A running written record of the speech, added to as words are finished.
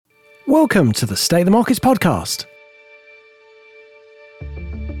Welcome to the State of the Markets podcast.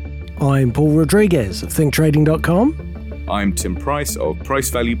 I'm Paul Rodriguez of ThinkTrading.com. I'm Tim Price of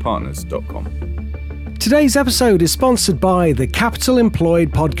PriceValuePartners.com. Today's episode is sponsored by the Capital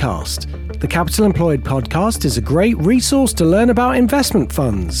Employed podcast. The Capital Employed podcast is a great resource to learn about investment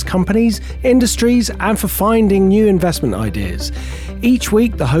funds, companies, industries, and for finding new investment ideas. Each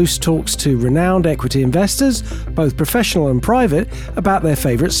week, the host talks to renowned equity investors, both professional and private, about their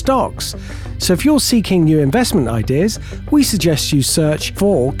favourite stocks. So if you're seeking new investment ideas, we suggest you search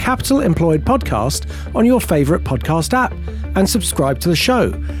for Capital Employed Podcast on your favourite podcast app and subscribe to the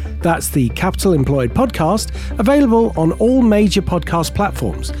show. That's the Capital Employed Podcast, available on all major podcast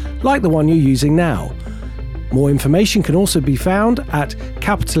platforms, like the one you're using now. More information can also be found at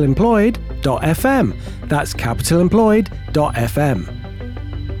capitalemployed.fm. That's capitalemployed.fm.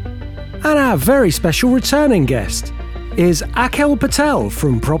 And our very special returning guest is Akhil Patel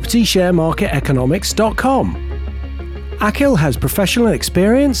from PropertyShareMarketEconomics.com. Akhil has professional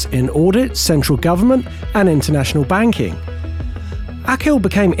experience in audit, central government, and international banking. Akhil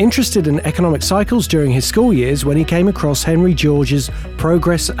became interested in economic cycles during his school years when he came across Henry George's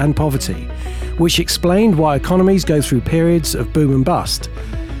Progress and Poverty, which explained why economies go through periods of boom and bust.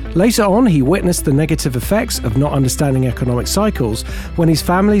 Later on, he witnessed the negative effects of not understanding economic cycles when his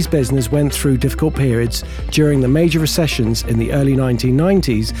family's business went through difficult periods during the major recessions in the early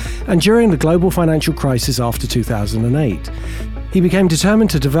 1990s and during the global financial crisis after 2008. He became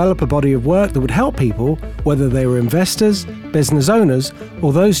determined to develop a body of work that would help people, whether they were investors, business owners,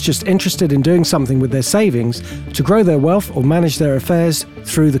 or those just interested in doing something with their savings to grow their wealth or manage their affairs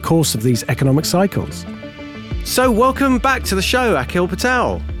through the course of these economic cycles. So welcome back to the show, Akhil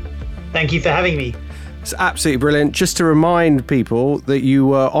Patel. Thank you for having me. It's absolutely brilliant. Just to remind people that you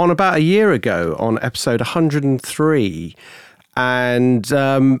were on about a year ago on episode 103, and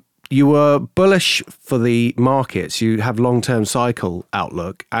you were bullish for the markets. You have long-term cycle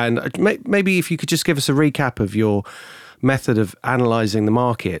outlook. And maybe if you could just give us a recap of your method of analysing the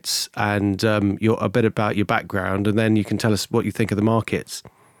markets and a bit about your background, and then you can tell us what you think of the markets.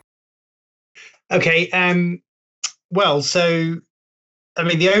 Okay.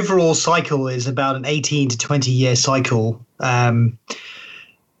 The overall cycle is about an 18 to 20 year cycle,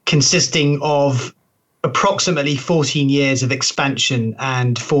 consisting of approximately 14 years of expansion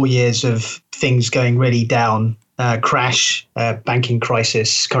and 4 years of things going really down, crash, banking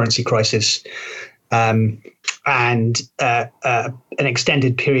crisis, currency crisis, and an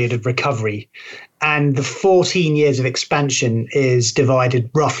extended period of recovery. And the 14 years of expansion is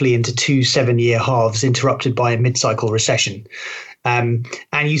divided roughly into two 7-year halves, interrupted by a mid-cycle recession. And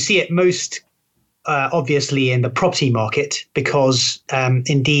you see it most obviously in the property market because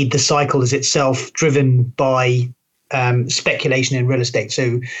indeed the cycle is itself driven by speculation in real estate.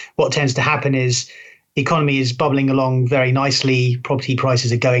 So what tends to happen is the economy is bubbling along very nicely. Property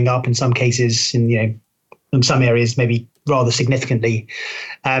prices are going up in some cases, in some areas maybe rather significantly.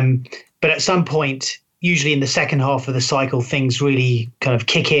 But at some point, usually in the second half of the cycle, things really kind of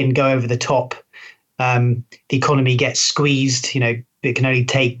kick in, go over the top. The economy gets squeezed. It can only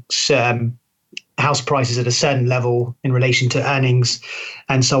take house prices at a certain level in relation to earnings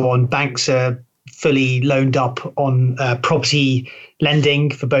and so on. Banks are fully loaned up on property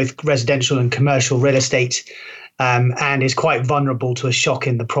lending for both residential and commercial real estate, and is quite vulnerable to a shock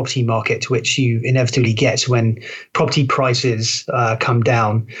in the property market, which you inevitably get when property prices come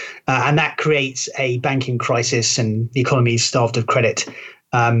down. And that creates a banking crisis and the economy is starved of credit.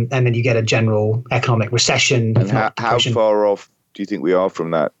 And then you get a general economic recession. And how far off do you think we are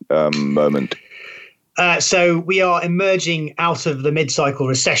from that moment? So we are emerging out of the mid-cycle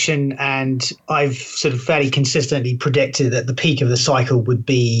recession, and I've sort of fairly consistently predicted that the peak of the cycle would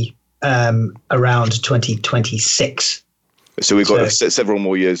be around 2026. So we've got several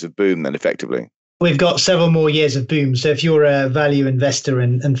more years of boom then, effectively. We've got several more years of boom. So if you're a value investor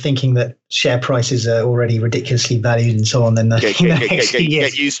and thinking that share prices are already ridiculously valued and so on, then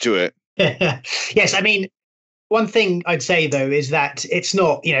get used to it. Yes. One thing I'd say, though, is that it's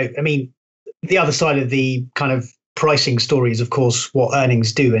not, the other side of the kind of pricing story is, of course, what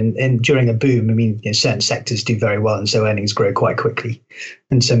earnings do. And during a boom, certain sectors do very well. And so earnings grow quite quickly.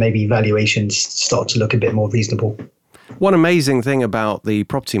 And so maybe valuations start to look a bit more reasonable. One amazing thing about the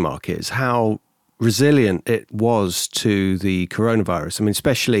property market is how resilient it was to the coronavirus.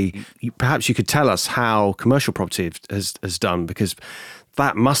 Especially, perhaps you could tell us how commercial property has done, because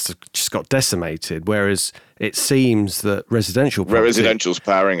that must have just got decimated, whereas it seems that residential's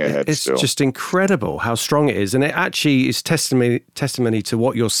powering ahead. It's still just incredible how strong it is. And it actually is testimony to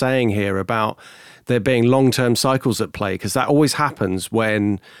what you're saying here about there being long-term cycles at play, because that always happens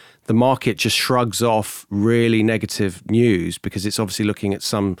when the market just shrugs off really negative news because it's obviously looking at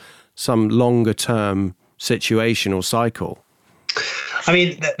some longer term situation or cycle? I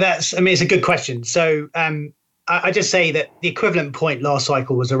mean, it's a good question. So I just say that the equivalent point last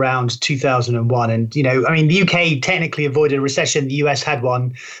cycle was around 2001. And, the UK technically avoided a recession. The US had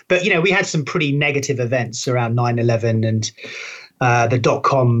one. But, we had some pretty negative events around 9/11 and the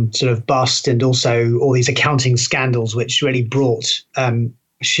dot-com sort of bust, and also all these accounting scandals, which really brought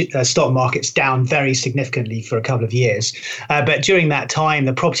stock markets down very significantly for a couple of years. But during that time,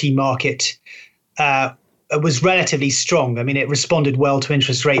 the property market was relatively strong. I mean, it responded well to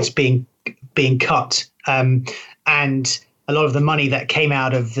interest rates being cut. And a lot of the money that came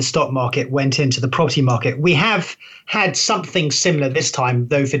out of the stock market went into the property market. We have had something similar this time,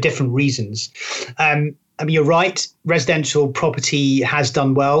 though, for different reasons. You're right. Residential property has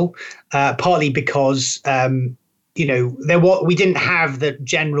done well, partly because, we didn't have the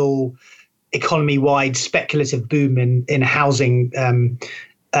general economy-wide speculative boom in housing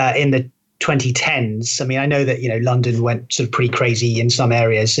in the 2010s. I mean, I know that, London went sort of pretty crazy in some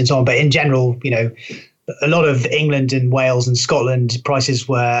areas and so on, but in general, a lot of England and Wales and Scotland prices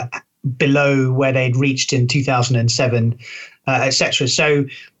were below where they'd reached in 2007, etc. So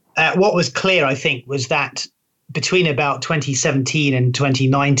what was clear, I think, was that between about 2017 and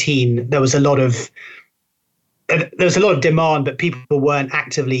 2019, there was a lot of demand, but people weren't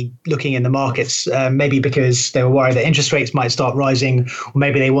actively looking in the markets, maybe because they were worried that interest rates might start rising, or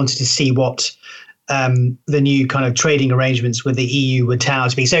maybe they wanted to see what the new kind of trading arrangements with the EU would turn out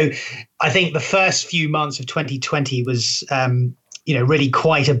to be. So I think the first few months of 2020 was, really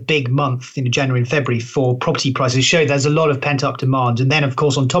quite a big month in January and February for property prices. Showed there's a lot of pent up demand. And then, of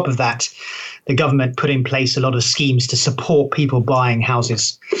course, on top of that, the government put in place a lot of schemes to support people buying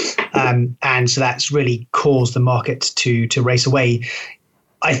houses. And so that's really caused the market to race away.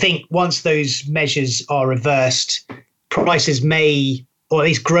 I think once those measures are reversed, prices may, or at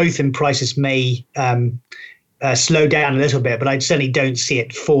least growth in prices may slow down a little bit, but I certainly don't see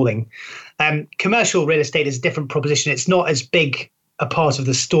it falling. Commercial real estate is a different proposition. It's not as big a part of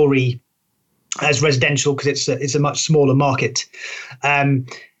the story as residential because it's a much smaller market. And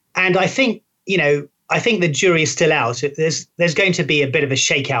I think, I think the jury is still out. There's going to be a bit of a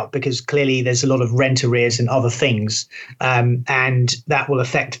shakeout because clearly there's a lot of rent arrears and other things, and that will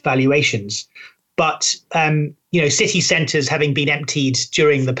affect valuations. But, city centres having been emptied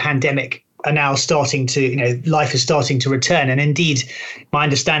during the pandemic are now starting to, life is starting to return. And indeed, my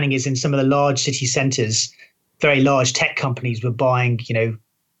understanding is in some of the large city centres, very large tech companies were buying,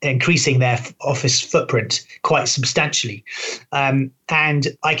 increasing their office footprint quite substantially. And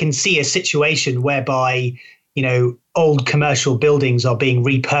I can see a situation whereby, old commercial buildings are being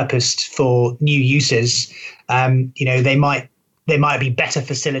repurposed for new uses. They might be better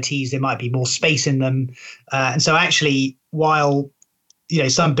facilities, there might be more space in them. And so actually, while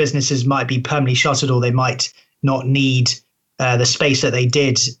some businesses might be permanently shuttered or they might not need the space that they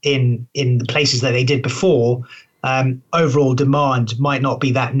did in the places that they did before, overall demand might not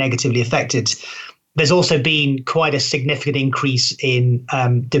be that negatively affected. There's also been quite a significant increase in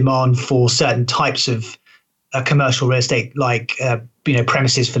demand for certain types of commercial real estate, like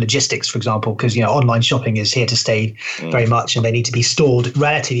premises for logistics, for example, because online shopping is here to stay very much, and they need to be stored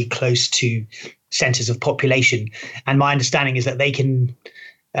relatively close to centres of population. And my understanding is that they can,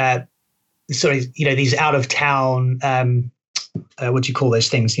 these out of town, what do you call those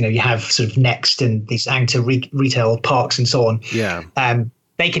things? You have sort of Next and these anchor retail parks and so on. Yeah.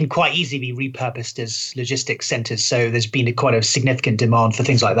 They can quite easily be repurposed as logistics centres. So there's been quite a significant demand for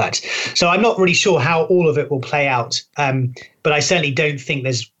things like that. So I'm not really sure how all of it will play out, but I certainly don't think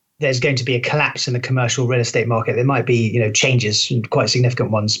there's going to be a collapse in the commercial real estate market. There might be changes, quite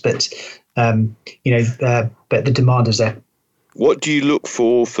significant ones, but but the demand is there. What do you look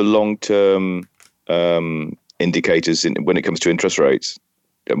for long-term indicators when it comes to interest rates?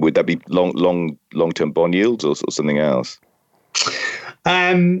 Would that be long-term bond yields or something else?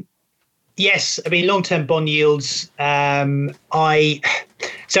 Yes, I mean long-term bond yields. I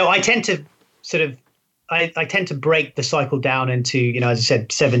tend to I tend to break the cycle down into, as I said,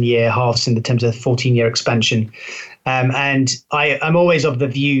 7-year halves in terms of 14-year expansion. And I'm always of the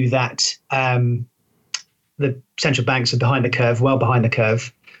view that the central banks are behind the curve, well behind the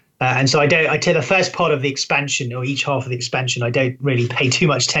curve. And so I take the first part of the expansion, or each half of the expansion, I don't really pay too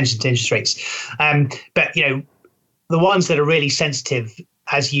much attention to interest rates. But the ones that are really sensitive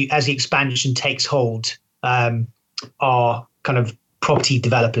as the expansion takes hold are kind of property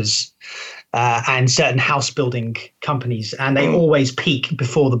developers. and certain house building companies. And they always peak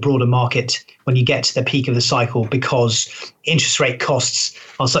before the broader market when you get to the peak of the cycle, because interest rate costs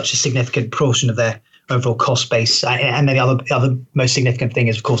are such a significant portion of their overall cost base. And then the other most significant thing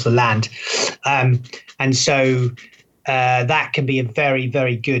is, of course, the land. And so that can be a very,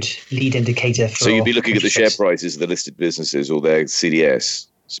 very good lead indicator. So you'd be looking at the share prices of the listed businesses or their CDS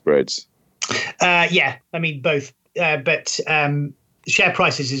spreads? Yeah, I mean, both. But share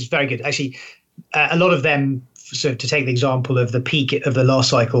prices is very good. Actually, a lot of them, so to take the example of the peak of the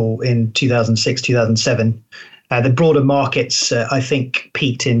last cycle in 2006, 2007, the broader markets, I think,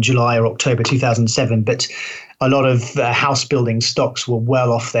 peaked in July or October 2007, but a lot of house building stocks were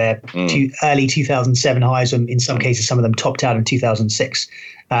well off their early 2007 highs, and in some cases, some of them topped out in 2006.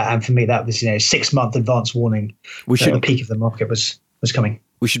 And for me, that was 6-month advance warning that the peak of the market was coming.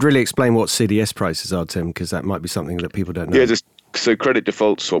 We should really explain what CDS prices are, Tim, because that might be something that people don't know. Yeah, so credit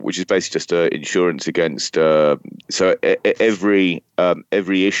default swap, which is basically just insurance against. So every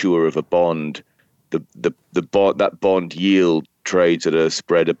issuer of a bond, that bond yield trades at a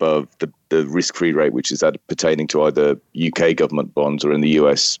spread above the risk-free rate, which is pertaining to either UK government bonds or in the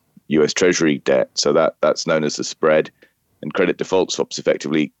US Treasury debt. So that's known as the spread, and credit default swaps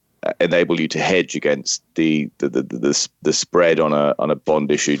effectively enable you to hedge against the spread on a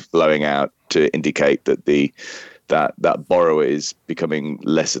bond issued blowing out, to indicate that that borrower is becoming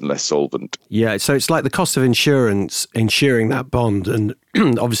less and less solvent. Yeah, so it's like the cost of insuring that bond. And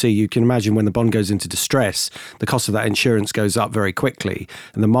obviously you can imagine when the bond goes into distress, the cost of that insurance goes up very quickly.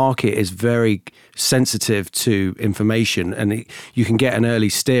 And the market is very sensitive to information. And you can get an early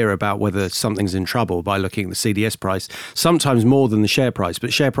steer about whether something's in trouble by looking at the CDS price, sometimes more than the share price.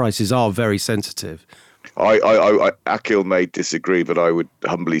 But share prices are very sensitive. Akhil may disagree, but I would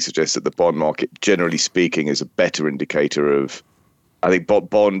humbly suggest that the bond market, generally speaking, is a better indicator of. I think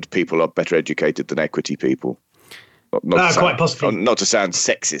bond people are better educated than equity people. Quite possibly. Not to sound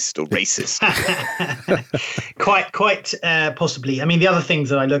sexist or racist. quite possibly. I mean, the other things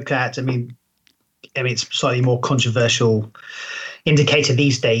that I look at. I mean, it's slightly more controversial indicator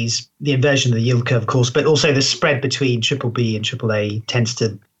these days. The inversion of the yield curve, of course, but also the spread between BBB and AAA tends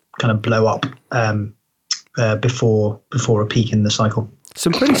to kind of blow up. Before a peak in the cycle.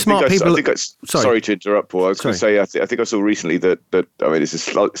 Some pretty smart people. Sorry to interrupt, Paul. I was going to say, I think I saw recently that I mean, it's a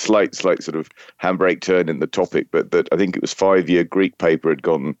slight sort of handbrake turn in the topic, but that I think it was 5-year Greek paper had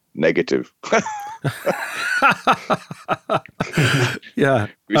gone negative. Yeah,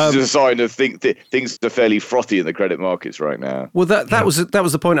 which is a sign of things are fairly frothy in the credit markets right now. Well, that was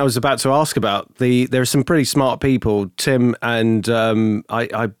the point I was about to ask about. There are some pretty smart people, Tim, and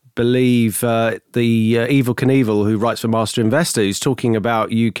I believe the Evel Knievel, who writes for Master Investor, who's talking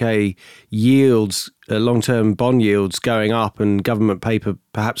about UK yields, long-term bond yields going up and government paper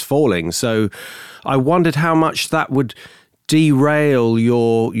perhaps falling. So I wondered how much that would derail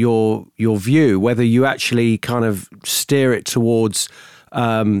your view, whether you actually kind of steer it towards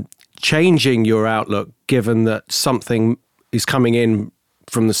changing your outlook, given that something is coming in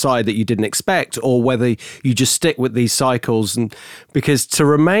from the side that you didn't expect, or whether you just stick with these cycles. And because to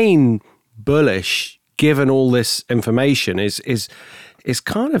remain bullish, given all this information, is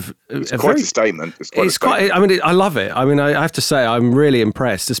kind of quite a statement. It's quite. I mean, I love it. I mean, I have to say, I'm really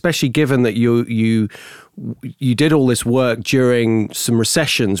impressed, especially given that you did all this work during some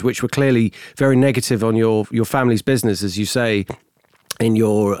recessions, which were clearly very negative on your family's business, as you say in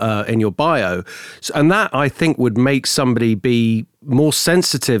your bio. So, and that, I think, would make somebody be more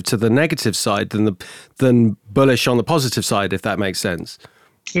sensitive to the negative side than bullish on the positive side, if that makes sense.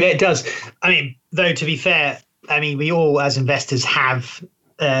 Yeah, it does. I mean, though, to be fair, I mean, we all as investors have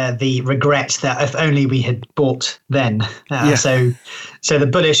the regret that if only we had bought then. So the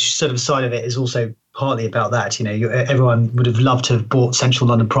bullish sort of side of it is also partly about that. Everyone would have loved to have bought Central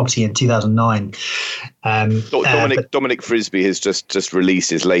London property in 2009. Dominic Frisby has just released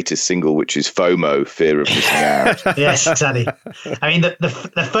his latest single, which is FOMO, Fear of Missing Out. Yes, exactly. I mean, the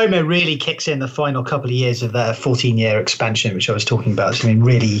FOMO really kicks in the final couple of years of that 14-year expansion, which I was talking about. I mean,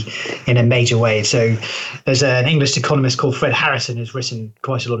 really in a major way. So there's an English economist called Fred Harrison who's written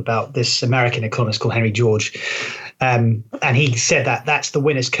quite a lot about this American economist called Henry George. And he said that that's the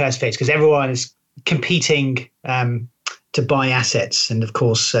winner's curse phase, because everyone is competing to buy assets, and of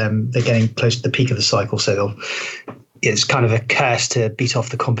course they're getting close to the peak of the cycle, so it's kind of a curse to beat off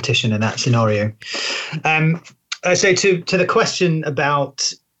the competition in that scenario. So to the question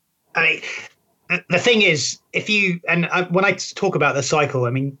about, I mean, the thing is, when I talk about the cycle, I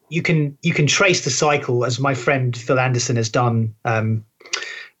mean, you can trace the cycle, as my friend Phil Anderson has done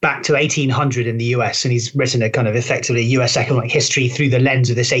back to 1800 in the US, and he's written a kind of effectively US economic history through the lens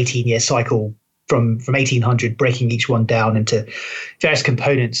of this 18-year cycle from 1800, breaking each one down into various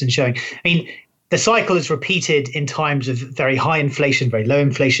components and showing. I mean, the cycle is repeated in times of very high inflation, very low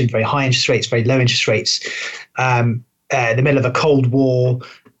inflation, very high interest rates, very low interest rates. The middle of a Cold War.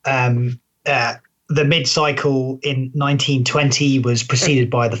 The mid-cycle in 1920 was preceded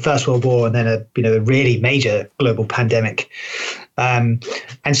by the First World War and then a really major global pandemic, and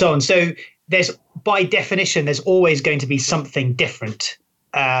so on. So by definition, there's always going to be something different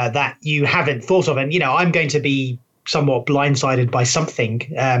that you haven't thought of. And, I'm going to be somewhat blindsided by something.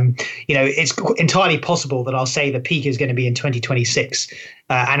 It's entirely possible that I'll say the peak is going to be in 2026,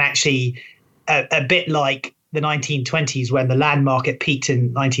 and actually a bit like the 1920s when the land market peaked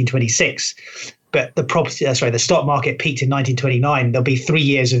in 1926. But the stock market peaked in 1929. There'll be 3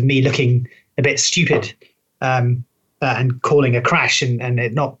 years of me looking a bit stupid and calling a crash and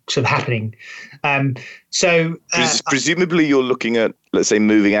it not sort of happening. Presumably you're looking at, let's say,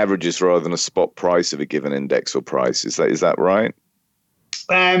 moving averages rather than a spot price of a given index or price. Is that right?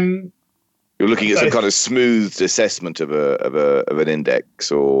 You're looking at some kind of smoothed assessment of an index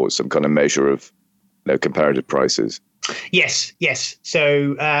or some kind of measure of comparative prices. Yes.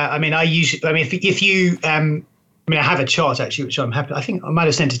 So, I have a chart actually, which I'm happy. I think I might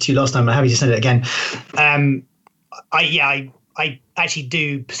have sent it to you last time. I'm happy to send it again. I actually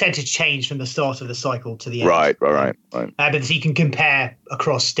do percentage change from the start of the cycle to the end. Right. But so you can compare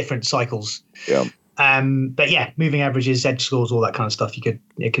across different cycles. Yeah. But yeah, moving averages, edge scores, all that kind of stuff. It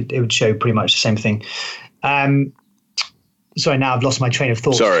would show pretty much the same thing. Sorry, now I've lost my train of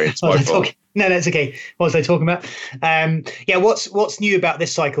thought. Sorry, it's my fault. No, that's okay. What was I talking about? What's new about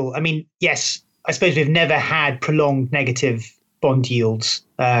this cycle? I mean, yes, I suppose we've never had prolonged negative bond yields.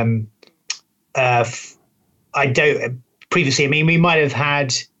 Previously, I mean, we might have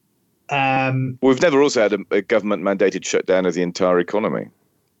had. We've never also had a government-mandated shutdown of the entire economy.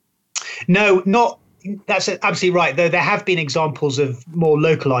 No, not. That's absolutely right. Though there have been examples of more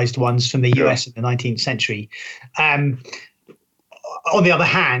localized ones from the US in the 19th century. On the other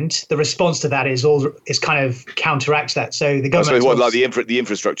hand, the response to that is kind of counteracts that. So the government, the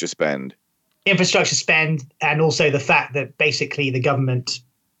infrastructure spend, and also the fact that basically the government,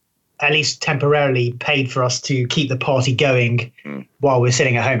 at least temporarily, paid for us to keep the party going while we're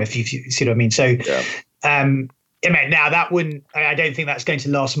sitting at home. If you see what I mean. So, now that wouldn't. I don't think that's going to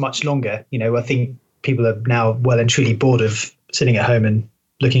last much longer. I think people are now well and truly bored of sitting at home and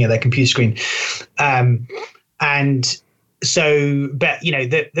looking at their computer screen, and. So, but,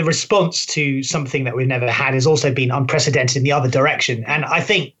 the response to something that we've never had has also been unprecedented in the other direction. And I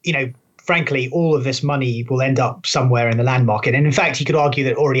think, frankly, all of this money will end up somewhere in the land market. And in fact, you could argue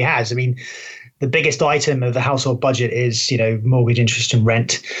that it already has. I mean, the biggest item of the household budget is, mortgage interest and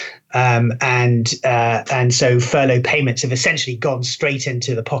rent. And so furlough payments have essentially gone straight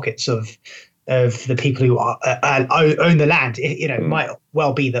into the pockets of the people who own the land. It might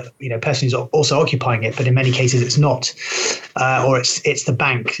well be that a person who's also occupying it, but in many cases it's not, or it's the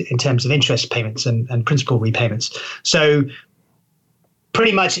bank in terms of interest payments and principal repayments. So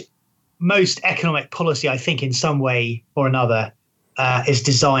pretty much most economic policy, I think, in some way or another, is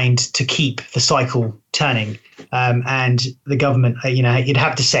designed to keep the cycle turning. And the government, you'd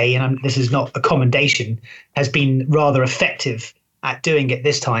have to say, and this is not a commendation, has been rather effective at doing it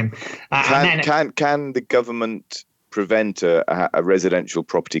this time. Can the government prevent a residential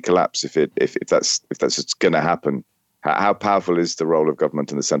property collapse if that's going to happen? How powerful is the role of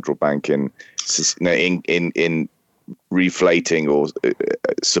government and the central bank in reflating or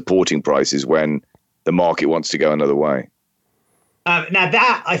supporting prices when the market wants to go another way? Now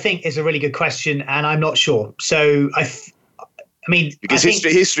that I think is a really good question, and I'm not sure. So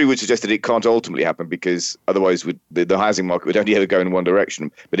history would suggest that it can't ultimately happen because otherwise the housing market would only ever go in one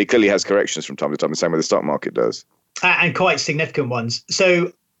direction. But it clearly has corrections from time to time, the same way the stock market does. And quite significant ones.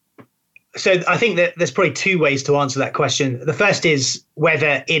 So I think that there's probably two ways to answer that question. The first is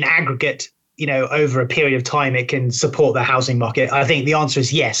whether in aggregate, over a period of time, it can support the housing market. I think the answer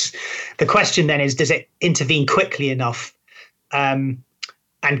is yes. The question then is, does it intervene quickly enough? And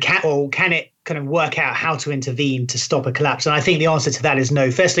can it kind of work out how to intervene to stop a collapse? And I think the answer to that is no.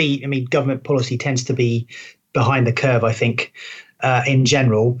 Firstly, government policy tends to be behind the curve, I think, in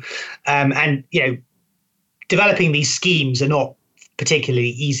general. And developing these schemes are not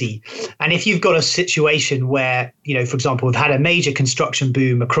particularly easy. And if you've got a situation where, for example, we've had a major construction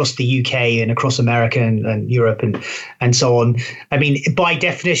boom across the UK and across America and Europe and so on. I mean, by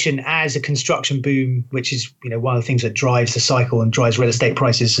definition, as a construction boom, which is, one of the things that drives the cycle and drives real estate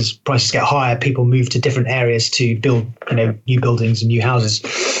prices, as prices get higher, people move to different areas to build, new buildings and new houses.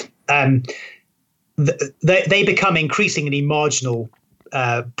 they become increasingly marginal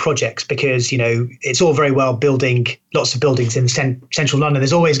projects, because it's all very well building lots of buildings in central London.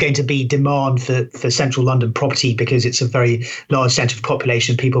 There's always going to be demand for central London property because it's a very large centre of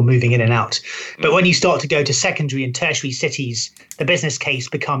population, people moving in and out. But when you start to go to secondary and tertiary cities, the business case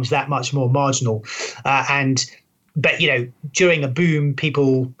becomes that much more marginal. But during a boom,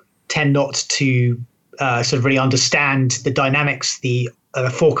 people tend not to sort of really understand the dynamics. The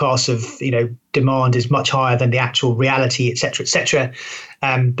forecast of demand is much higher than the actual reality, et cetera, et cetera.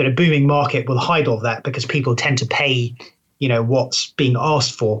 But a booming market will hide all that because people tend to pay what's being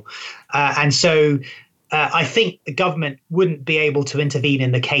asked for. And so I think the government wouldn't be able to intervene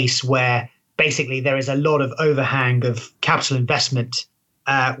in the case where basically there is a lot of overhang of capital investment,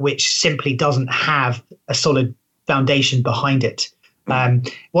 which simply doesn't have a solid foundation behind it.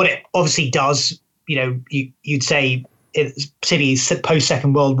 What it obviously does, you'd say, particularly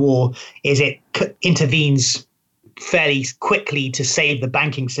post-Second World War, is it intervenes fairly quickly to save the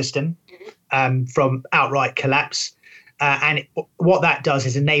banking system from outright collapse. And what that does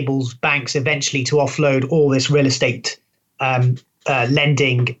is enables banks eventually to offload all this real estate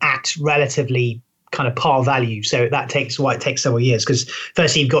lending at relatively kind of par value. So it takes several years, because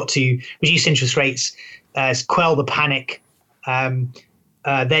firstly you've got to reduce interest rates, quell the panic.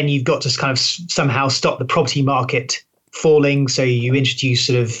 Then you've got to kind of somehow stop the property market falling. So you introduce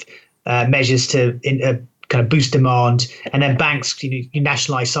sort of measures to kind of boost demand, and then banks, you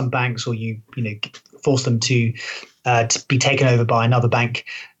nationalize some banks, or you force them to be taken over by another bank,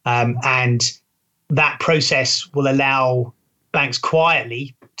 and that process will allow banks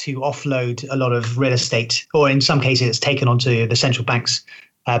quietly to offload a lot of real estate, or in some cases it's taken onto the central bank's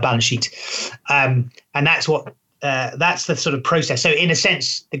balance sheet, and that's the sort of process. So in a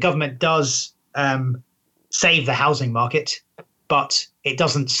sense, the government does save the housing market, but it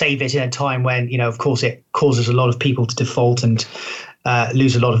doesn't save it in a time when, of course, it causes a lot of people to default and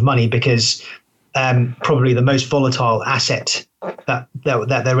lose a lot of money, because probably the most volatile asset that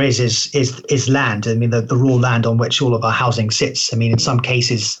there is land. I mean, the raw land on which all of our housing sits. I mean, in some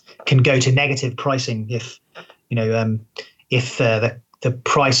cases can go to negative pricing if the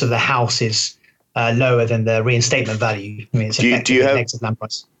price of the house is lower than the reinstatement value. I mean, it's effectively a negative land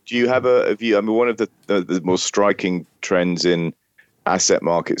price. Do you have a view? I mean, one of the more striking trends in asset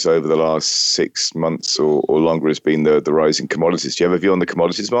markets over the last 6 months or longer has been the rise in commodities. Do you have a view on the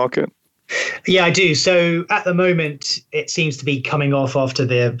commodities market? Yeah, I do. So at the moment, it seems to be coming off after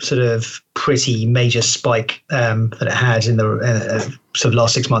the sort of pretty major spike that it had in the sort of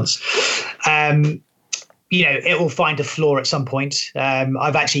last 6 months. It will find a floor at some point.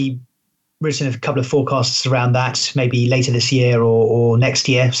 I've actually written a couple of forecasts around that, maybe later this year or next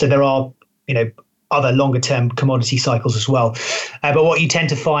year. So there are, other longer term commodity cycles as well. But what you tend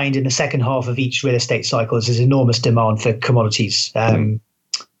to find in the second half of each real estate cycle is there's enormous demand for commodities,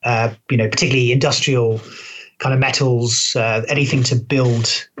 particularly industrial kind of metals, anything to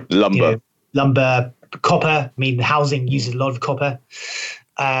build. Lumber, copper. I mean, housing uses a lot of copper.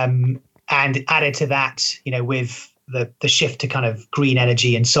 And added to that, with the shift to kind of green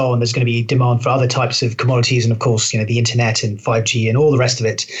energy and so on, there's going to be demand for other types of commodities, and of course, the internet and 5G and all the rest of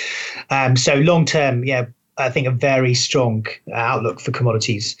it. So long term, I think a very strong outlook for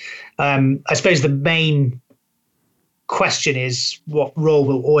commodities. I suppose the main question is, what role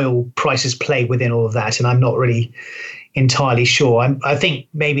will oil prices play within all of that? And I'm not really entirely sure. I think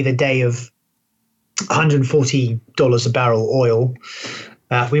maybe the day of $140 a barrel oil,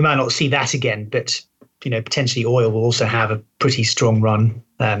 we might not see that again, but potentially oil will also have a pretty strong run.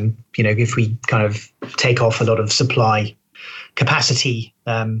 If we kind of take off a lot of supply capacity,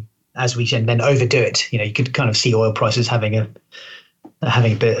 as we can then overdo it, you could kind of see oil prices having a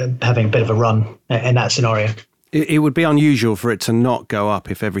bit of a run in that scenario. It would be unusual for it to not go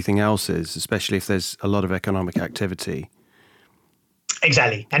up if everything else is, especially if there's a lot of economic activity.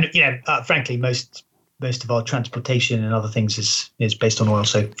 Exactly, and frankly, most of our transportation and other things is based on oil.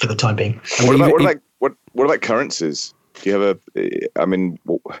 So for the time being, what about currencies? Do you have the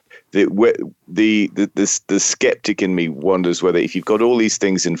skeptic in me wonders whether, if you've got all these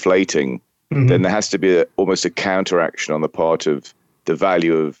things inflating, then there has to be almost a counteraction on the part of the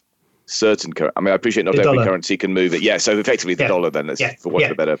value of certain currency. I mean, I appreciate not every currency can move it. Yeah, so effectively the dollar then, for want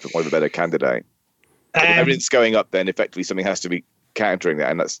of a better candidate. If everything's going up, then effectively something has to be countering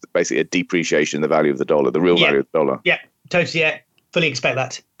that, and that's basically a depreciation in the value of the dollar, the real value of the dollar. Yeah, totally. Yeah, fully expect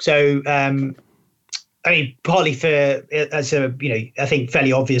that. So, partly as a I think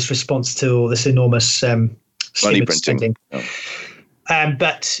fairly obvious response to all this enormous money printing.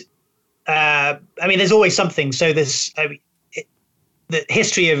 But there's always something. So the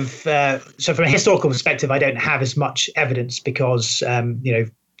history of so from a historical perspective, I don't have as much evidence because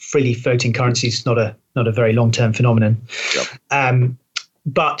freely floating currency is not a very long-term phenomenon. Yep.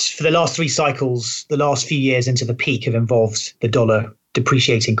 But for the last 3 cycles, the last few years into the peak have involved the dollar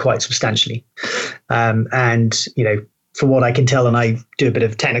depreciating quite substantially. And from what I can tell, and I do a bit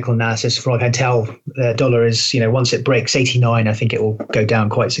of technical analysis, from what I can tell, the dollar is, once it breaks 89, I think it will go down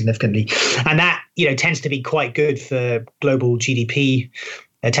quite significantly. And that, tends to be quite good for global GDP.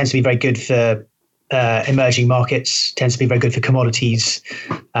 It tends to be very good for emerging markets, tends to be very good for commodities.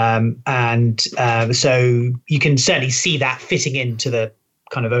 So you can certainly see that fitting into the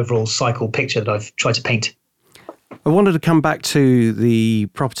kind of overall cycle picture that I've tried to paint. I wanted to come back to the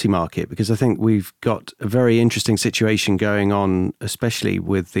property market because I think we've got a very interesting situation going on, especially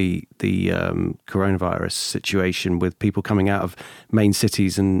with the coronavirus situation, with people coming out of main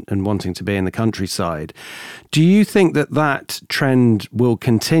cities and wanting to be in the countryside. Do you think that trend will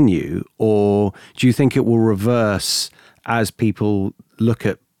continue, or do you think it will reverse as people look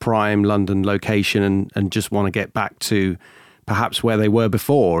at prime London location and just want to get back to perhaps where they were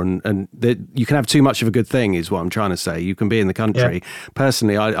before, and you can have too much of a good thing is what I'm trying to say. You can be in the country. Yeah.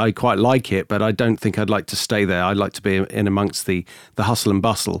 Personally, I quite like it, but I don't think I'd like to stay there. I'd like to be in amongst the hustle and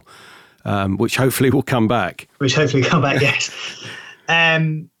bustle, which hopefully will come back. Yes.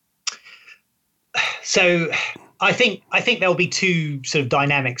 So I think there'll be 2 sort of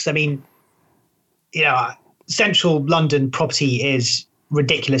dynamics. I mean, central London property is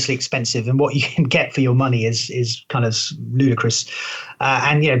ridiculously expensive, and what you can get for your money is kind of ludicrous.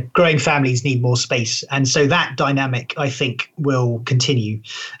 And growing families need more space, and so that dynamic I think will continue.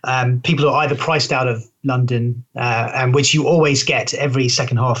 People are either priced out of London, and which you always get every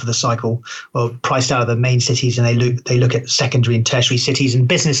second half of the cycle, or priced out of the main cities, and they look at secondary and tertiary cities, and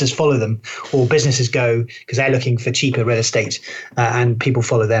businesses follow them, or businesses go because they're looking for cheaper real estate, and people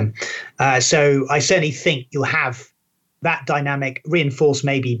follow them. So I certainly think you'll have that dynamic reinforced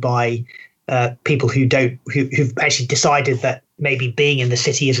maybe by people who've actually decided that maybe being in the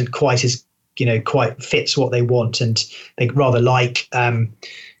city isn't quite as quite fits what they want, and they rather like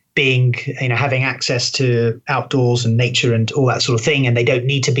being having access to outdoors and nature and all that sort of thing, and they don't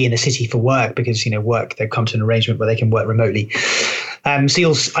need to be in the city for work because work, they've come to an arrangement where they can work remotely.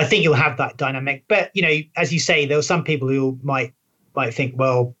 So I think you'll have that dynamic, but as you say, there are some people who might think,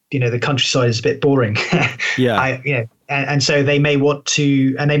 well, the countryside is a bit boring. Yeah. And so they may want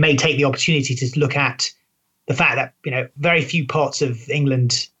to, and they may take the opportunity to look at the fact that, very few parts of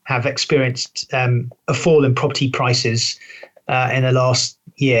England have experienced a fall in property prices in the last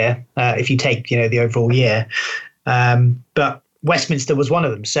year, if you take, the overall year. But Westminster was one of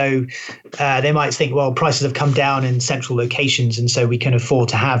them. So they might think, well, prices have come down in central locations, and so we can afford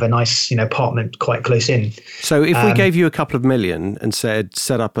to have a nice, apartment quite close in. So if we gave you a couple of million and said,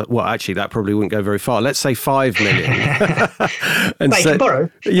 set up actually, that probably wouldn't go very far. Let's say 5 million. And you can borrow.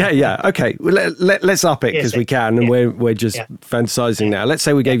 Yeah. Okay. Well, let's up it because we can, and we're just fantasizing now. Let's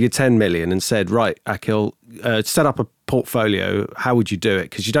say we gave you 10 million and said, right, Akhil, set up a portfolio. How would you do it?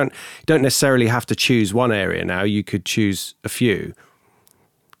 Because you don't necessarily have to choose one area now. You could choose a few.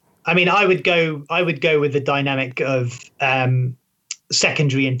 I mean, I would go with the dynamic of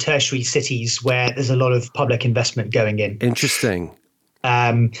secondary and tertiary cities where there's a lot of public investment going in. Interesting. So,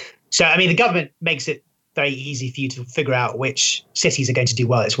 I mean, the government makes it very easy for you to figure out which cities are going to do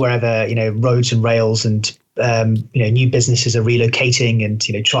well. It's wherever, roads and rails and, new businesses are relocating,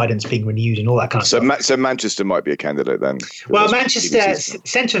 and, Trident's being renewed and all that kind of stuff. So Manchester might be a candidate then. Well,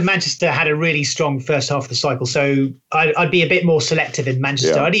 centre of Manchester had a really strong first half of the cycle. So I'd be a bit more selective in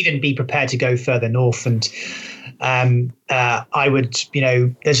Manchester. Yeah. I'd even be prepared to go further north. And I would,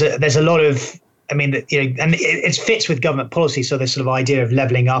 there's a lot of, I mean, and it fits with government policy. So this sort of idea of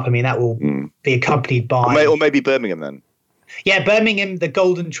levelling up, I mean, that will be accompanied by... Or maybe Birmingham then. Yeah, Birmingham, the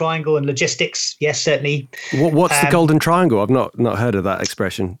Golden Triangle and logistics. Yes, certainly. What's the Golden Triangle? I've not heard of that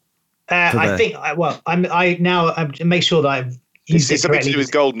expression. I think, I make sure that I've used it correctly. It's something to do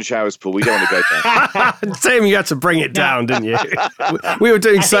with golden showers, Paul. We don't want to go there. Tim, you had to bring it down, didn't you? We were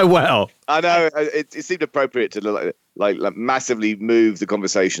doing so well. I know. It seemed appropriate to like massively move the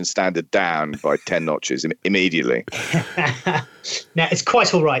conversation standard down by 10 notches immediately. Now, it's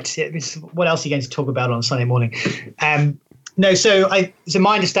quite all right. What else are you going to talk about on Sunday morning? No, so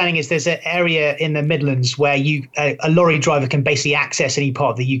my understanding is there's an area in the Midlands where a lorry driver can basically access any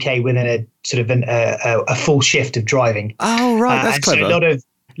part of the UK within a sort of a full shift of driving. Oh, right, that's clever.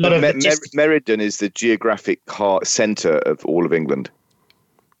 So Meriden is the geographic centre of all of England.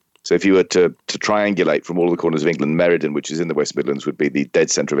 So if you were to triangulate from all the corners of England, Meriden, which is in the West Midlands, would be the dead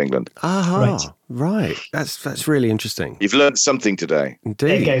centre of England. Right. That's really interesting. You've learned something today. Indeed.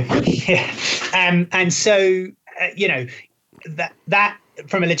 There you go. Yeah. And so, that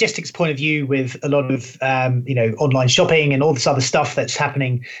from a logistics point of view, with a lot of, online shopping and all this other stuff that's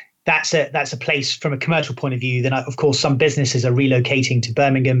happening, that's a place from a commercial point of view. Then, of course, some businesses are relocating to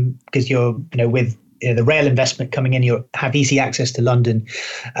Birmingham because with the rail investment coming in, you have easy access to London,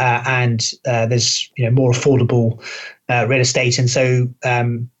 and there's more affordable real estate, and so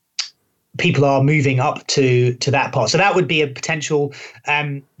people are moving up to that part. So that would be a potential.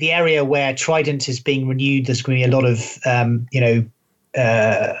 The area where Trident is being renewed, there's going to be a lot of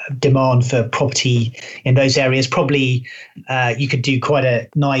demand for property in those areas. Probably you could do quite a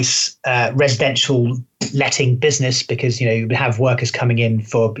nice residential letting business, because you would have workers coming in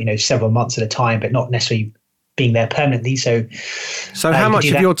for several months at a time, but not necessarily being there permanently. So how much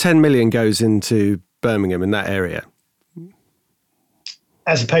of your 10 million goes into Birmingham in that area,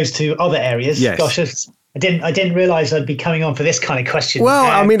 as opposed to other areas? Yes. Gosh, I didn't realize I'd be coming on for this kind of question. Well,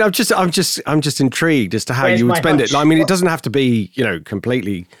 I mean, I'm just intrigued as to how you would spend it. I mean, it doesn't have to be,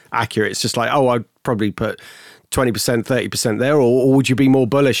 completely accurate. It's just like, I'd probably put 20%, 30% there, or would you be more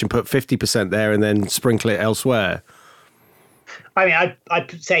bullish and put 50% there and then sprinkle it elsewhere? I mean,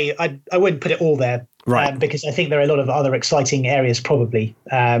 I'd say I wouldn't put it all there. Right. Because I think there are a lot of other exciting areas probably.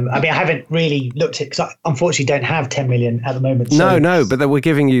 I haven't really looked at, because I unfortunately don't have 10 million at the moment. So. No, but we're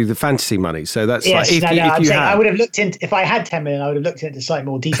giving you the fantasy money. So that's I would have looked into, if I had 10 million, I would have looked into slightly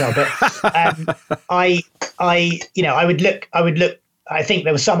more detail. But I would look. I think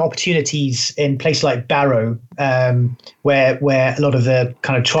there were some opportunities in places like Barrow, where a lot of the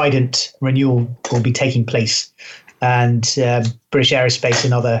kind of Trident renewal will be taking place. And British Aerospace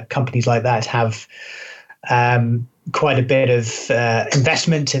and other companies like that have quite a bit of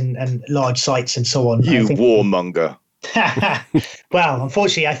investment and large sites and so on. You warmonger. Well,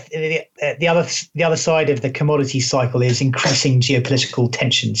 unfortunately, the other side of the commodity cycle is increasing geopolitical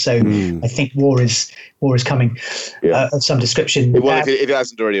tension. So I think war is coming of some description. Well, if it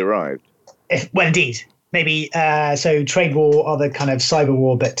hasn't already arrived. Indeed. Maybe so trade war, other kind of cyber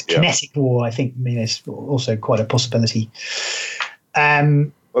war, but kinetic war, I think, is also quite a possibility.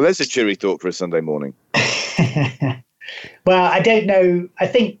 Well, there's a cheery thought for a Sunday morning. Well, I don't know.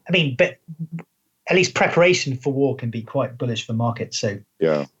 But at least preparation for war can be quite bullish for markets. So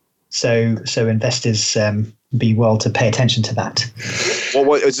So investors be well to pay attention to that.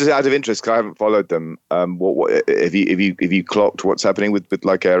 Well, it's just out of interest, because I haven't followed them. What have you clocked what's happening with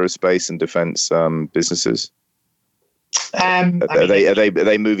like aerospace and defence businesses? Are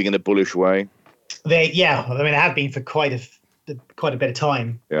they moving in a bullish way? They have been for quite a bit of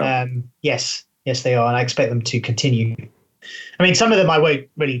time. Yeah. Yes, they are, and I expect them to continue. I mean, some of them I won't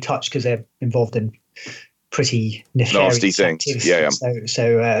really touch because they're involved in pretty nefarious nasty things. Yeah.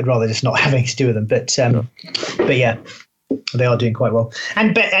 So I'd rather just not have anything to do with them. But yeah, they are doing quite well.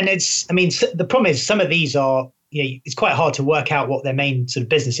 And the problem is some of these are, it's quite hard to work out what their main sort of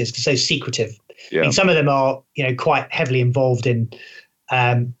business is because it's so secretive. Yeah. I mean, some of them are, quite heavily involved in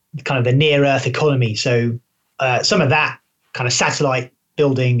kind of the near Earth economy. So some of that kind of satellite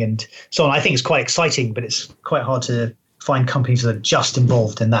building and so on, I think is quite exciting, but it's quite hard to find companies that are just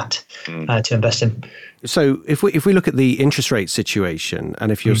involved in that to invest in. So if we look at the interest rate situation,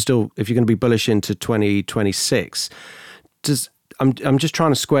 and if you're going to be bullish into 2026, I'm just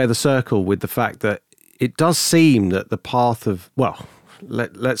trying to square the circle with the fact that it does seem that the path of, well,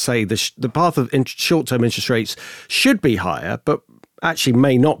 let's say the path of short-term interest rates should be higher, but actually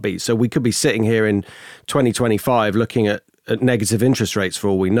may not be. So we could be sitting here in 2025 looking at negative interest rates for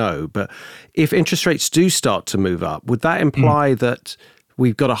all we know. But if interest rates do start to move up, would that imply that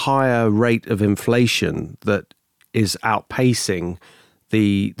we've got a higher rate of inflation that is outpacing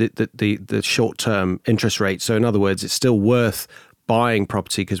the short-term interest rate? So in other words, it's still worth buying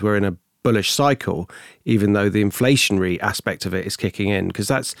property because we're in a bullish cycle, even though the inflationary aspect of it is kicking in, because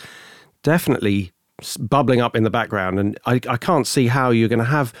that's definitely bubbling up in the background. And I can't see how you're going to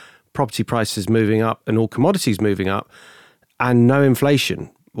have property prices moving up and all commodities moving up and no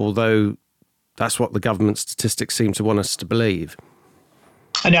inflation, although that's what the government statistics seem to want us to believe.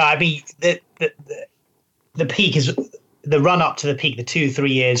 I know. I mean, the peak is the run up to the peak. The 2,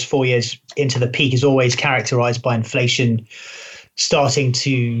 3 years, 4 years into the peak is always characterized by inflation starting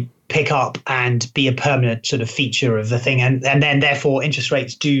to pick up and be a permanent sort of feature of the thing, and then therefore interest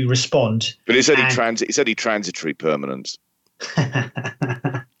rates do respond. But it's only transitory permanence.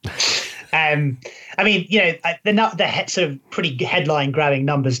 I mean, the sort of pretty headline grabbing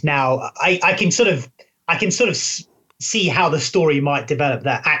numbers now. I can sort of see how the story might develop.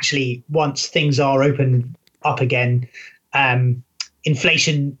 That actually, once things are open up again,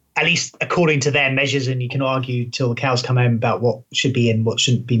 inflation, at least according to their measures, and you can argue till the cows come home about what should be and what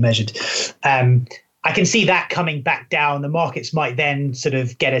shouldn't be measured. I can see that coming back down. The markets might then sort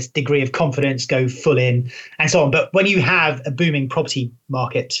of get a degree of confidence, go full in, and so on. But when you have a booming property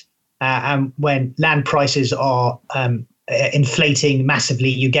market, and when land prices are inflating massively,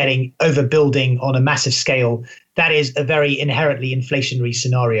 you're getting overbuilding on a massive scale. That is a very inherently inflationary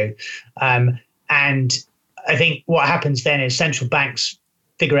scenario. And I think what happens then is central banks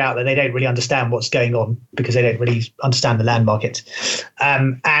figure out that they don't really understand what's going on because they don't really understand the land market.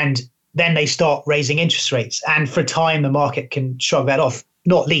 And then they start raising interest rates. And for a time, the market can shrug that off,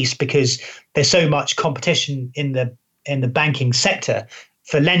 not least because there's so much competition in the banking sector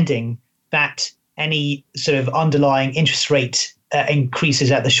for lending that any sort of underlying interest rate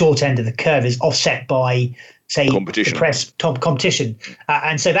increases at the short end of the curve is offset by, say, depressed competition.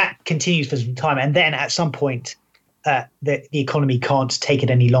 And so that continues for some time. And then at some point, the economy can't take it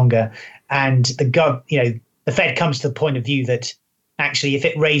any longer. And the Fed comes to the point of view that actually, if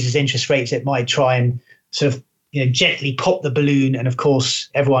it raises interest rates, it might try and sort of gently pop the balloon. And of course,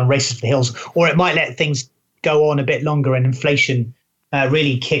 everyone races for the hills, or it might let things go on a bit longer and inflation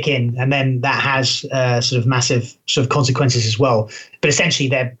really kick in. And then that has sort of massive sort of consequences as well. But essentially,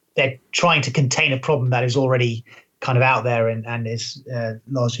 they're trying to contain a problem that is already kind of out there and is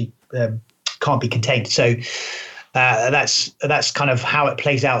largely can't be contained. So that's kind of how it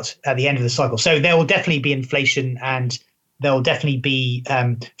plays out at the end of the cycle. So there will definitely be inflation, and there will definitely be,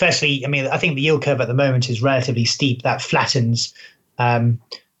 firstly, I mean, I think the yield curve at the moment is relatively steep. That flattens for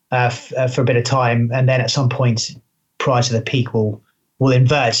a bit of time, and then at some point prior to the peak will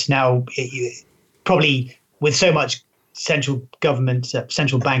invert. Now, probably with so much central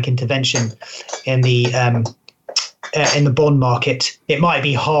bank intervention in the bond market, it might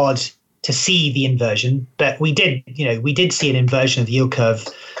be hard to see the inversion, but we did see an inversion of the yield curve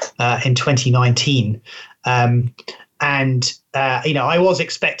in 2019. I was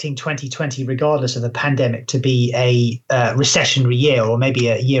expecting 2020, regardless of the pandemic, to be a recessionary year, or maybe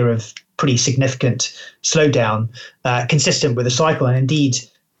a year of pretty significant slowdown, consistent with the cycle. And indeed,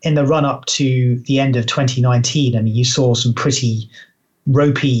 in the run up to the end of 2019, I mean, you saw some pretty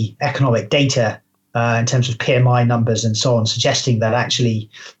ropey economic data in terms of PMI numbers and so on, suggesting that actually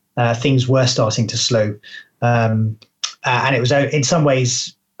things were starting to slow. And it was, in some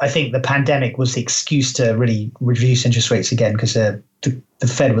ways, I think the pandemic was the excuse to really reduce interest rates again, because the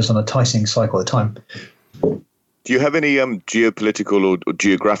Fed was on a tightening cycle at the time. Do you have any geopolitical or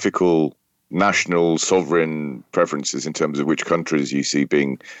geographical national sovereign preferences in terms of which countries you see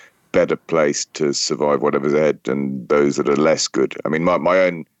being better placed to survive whatever's ahead and those that are less good? I mean, my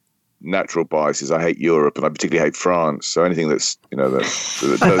own natural bias is I hate Europe, and I particularly hate France. So anything that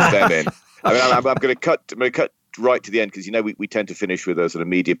does them in. I mean, I'm going to cut right to the end, because we tend to finish with a sort of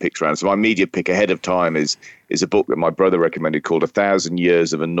media picks round. So my media pick ahead of time is a book that my brother recommended called 1,000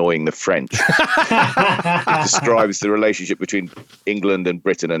 Years of Annoying the French. It describes the relationship between England and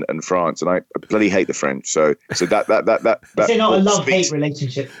Britain and France, and I bloody hate the French. So that is it not a love-hate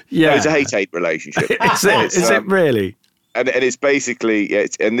relationship? Yeah, no, it's a hate-hate relationship. Is it really? And it's basically,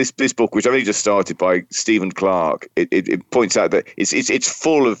 and this book, which I've only just started, by Stephen Clark, it points out that it's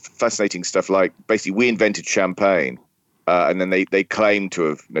full of fascinating stuff. Like, basically, we invented champagne, and then they claim to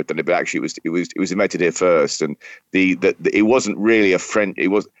have done it, but actually it was invented here first. And it wasn't really a French. It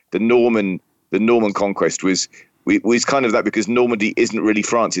was the Norman conquest was kind of that, because Normandy isn't really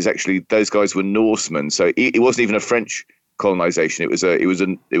France. It's actually, those guys were Norsemen, so it wasn't even a French colonization. It was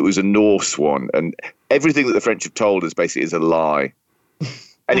a Norse one, and everything that the French have told us basically is a lie.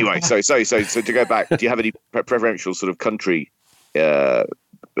 Anyway, so to go back, do you have any preferential sort of country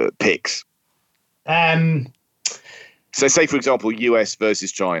picks? So, say for example, US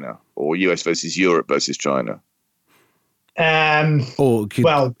versus China, or US versus Europe versus China. Or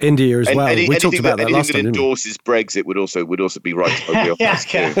India as well. We talked about that last time. Anything that endorses Brexit would also be right to be yes.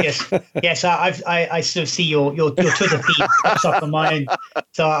 I sort of see your Twitter feed pops up on my own,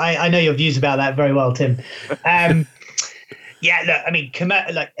 so I know your views about that very well, Tim. Yeah, look, I mean,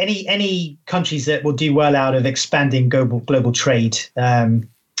 like any countries that will do well out of expanding global trade,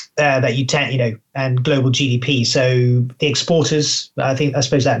 that you tend, and global GDP. So the exporters, I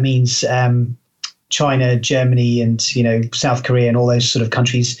suppose that means China, Germany, and South Korea, and all those sort of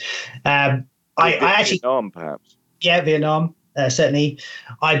countries. I actually, Vietnam, perhaps. Yeah, Vietnam, certainly.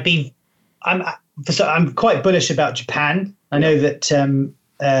 I'm quite bullish about Japan. I know that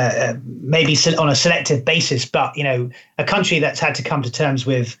maybe on a selective basis, but a country that's had to come to terms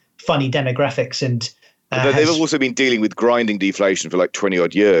with funny demographics and They've also been dealing with grinding deflation for like 20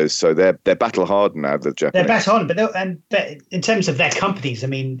 odd years, so they're battle hardened now. The Japanese. They're battle hardened, but in terms of their companies, I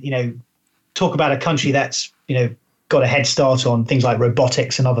mean, talk about a country that's got a head start on things like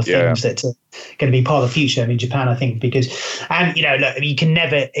robotics and other things that are going to be part of the future. I mean, Japan, I think, because look, you can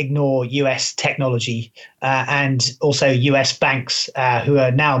never ignore US technology and also US banks who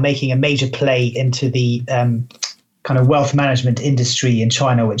are now making a major play into the kind of wealth management industry in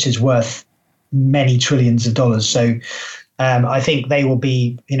China, which is worth many trillions of dollars. So I think they will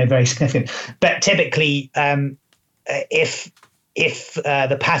be very significant. But typically, if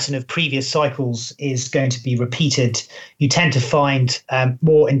the pattern of previous cycles is going to be repeated, you tend to find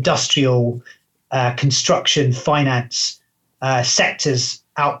more industrial construction, finance sectors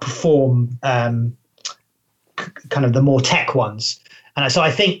outperform kind of the more tech ones. And so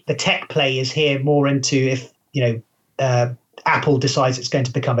I think the tech play is here more into if, Apple decides it's going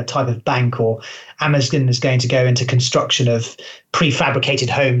to become a type of bank, or Amazon is going to go into construction of prefabricated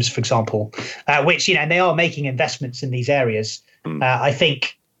homes, for example, which, and they are making investments in these areas. I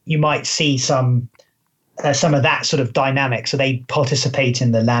think you might see some of that sort of dynamic. So they participate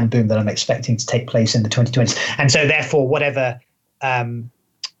in the land boom that I'm expecting to take place in the 2020s. And so therefore, whatever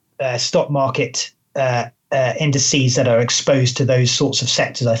stock market indices that are exposed to those sorts of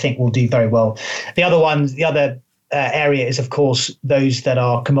sectors, I think will do very well. The other area is, of course, those that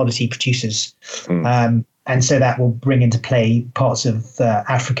are commodity producers. And so that will bring into play parts of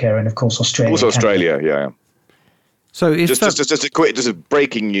Africa and, of course, Australia. Also Australia, yeah. So just a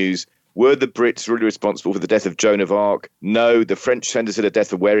breaking news. Were the Brits really responsible for the death of Joan of Arc? No, the French sentenced her to death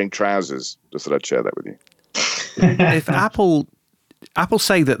for wearing trousers. Just thought I'd share that with you. If Apple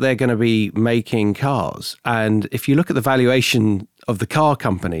say that they're going to be making cars, and if you look at the valuation of the car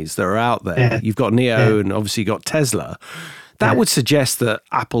companies that are out there, you've got NIO and obviously you've got Tesla, that would suggest that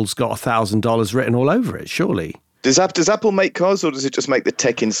Apple's got $1,000 written all over it, surely. Does Apple make cars, or does it just make the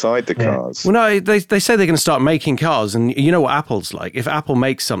tech inside the cars? Well, no, they say they're going to start making cars, and you know what Apple's like. If Apple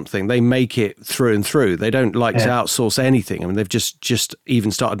makes something, they make it through and through. They don't like to outsource anything. I mean, they've just even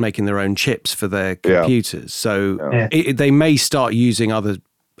started making their own chips for their computers. So they may start using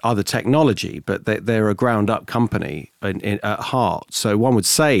other technology, but they're a ground-up company at heart. So one would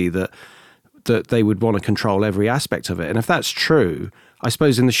say that they would want to control every aspect of it. And if that's true, I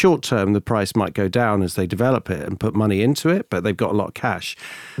suppose in the short term, the price might go down as they develop it and put money into it, but they've got a lot of cash.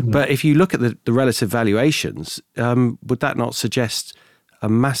 But if you look at the relative valuations, would that not suggest a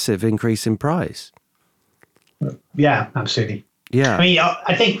massive increase in price? Yeah, absolutely. Yeah. I mean,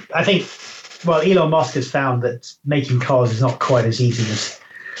 I think, well, Elon Musk has found that making cars is not quite as easy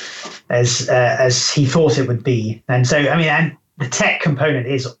as he thought it would be. And so, I mean, and the tech component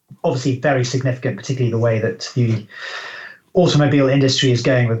is obviously very significant, particularly the way that the automobile industry is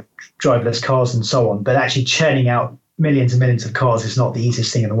going with driverless cars and so on, but actually churning out millions and millions of cars is not the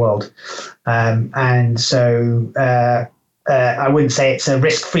easiest thing in the world. And so I wouldn't say it's a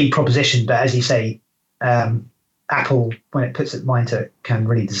risk-free proposition, but as you say, Apple, when it puts its mind to it, can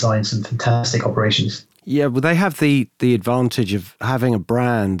really design some fantastic operations. Yeah, well, they have the advantage of having a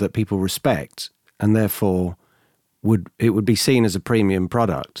brand that people respect, and therefore it would be seen as a premium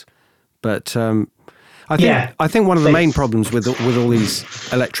product. But I think one of the main problems with all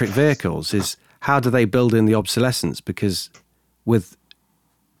these electric vehicles is how do they build in the obsolescence? Because with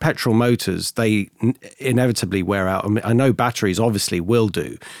petrol motors, they inevitably wear out. I mean, I know batteries obviously will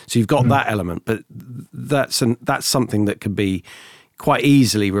do. So you've got that element, but that's something that can be quite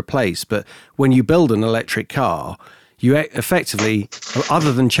easily replaced. But when you build an electric car, you effectively,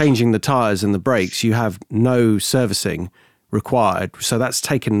 other than changing the tires and the brakes, you have no servicing required. So that's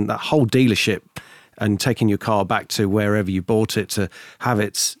taken that whole dealership and taking your car back to wherever you bought it to have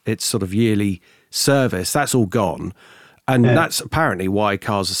its sort of yearly service. That's all gone. And that's apparently why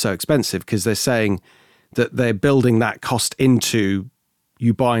cars are so expensive, because they're saying that they're building that cost into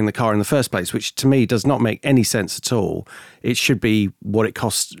you buying the car in the first place, which to me does not make any sense at all. It should be what it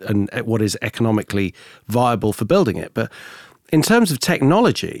costs and what is economically viable for building it. But in terms of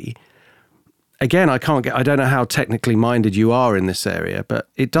technology, again, I don't know how technically minded you are in this area, but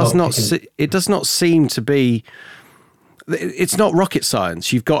it does not seem to be. It's not rocket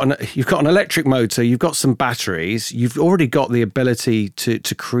science. You've got an electric motor. You've got some batteries. You've already got the ability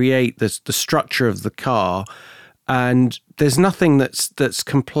to create the structure of the car, and there's nothing that's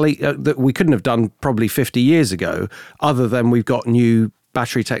complete that we couldn't have done probably 50 years ago, other than we've got new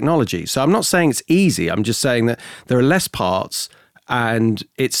battery technology. So I'm not saying it's easy. I'm just saying that there are less parts, and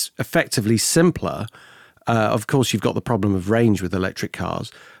it's effectively simpler. Of course, you've got the problem of range with electric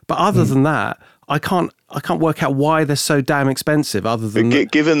cars. But other than that, I can't work out why they're so damn expensive. Other than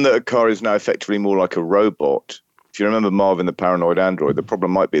given that a car is now effectively more like a robot. If you remember Marvin the Paranoid Android, the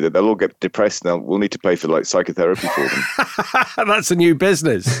problem might be that they'll all get depressed and we'll need to pay for like psychotherapy for them. That's a new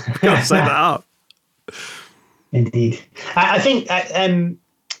business. We've got to set that up. Indeed. I think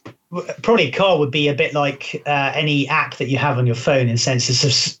probably a car would be a bit like any app that you have on your phone in the sense of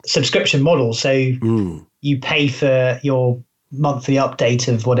subscription model. So you pay for your monthly update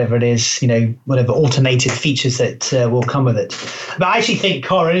of whatever it is, whatever automated features that will come with it. But I actually think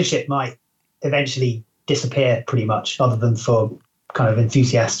car ownership might eventually disappear pretty much, other than for kind of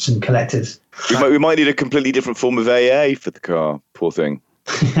enthusiasts and collectors. We might need a completely different form of AA for the car. Poor thing.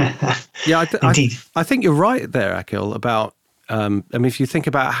 Yeah, Indeed. I think you're right there, Akhil, about if you think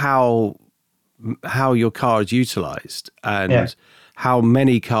about how your car is utilized and how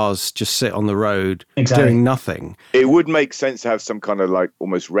many cars just sit on the road doing nothing. It would make sense to have some kind of like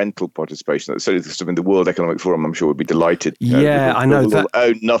almost rental participation. So in the World Economic Forum, I'm sure would be delighted. I know that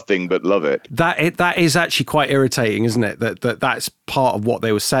own nothing but love it. That is actually quite irritating, isn't it? That's part of what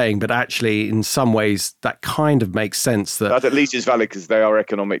they were saying, but actually, in some ways, that kind of makes sense. That at least is valid because they are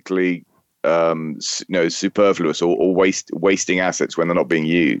economically superfluous or wasting assets when they're not being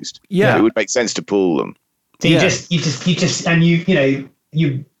used. Yeah, it would make sense to pool them. So you just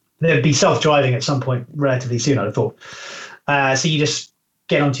there'd be self-driving at some point relatively soon, I'd have thought. So you just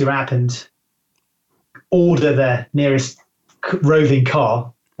get onto your app and order the nearest roving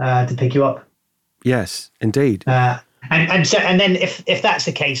car to pick you up. Yes, indeed. And then if that's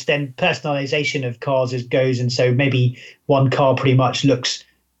the case, then personalization of cars goes, and so maybe one car pretty much looks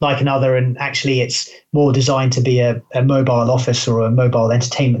like another, and actually it's more designed to be a mobile office or a mobile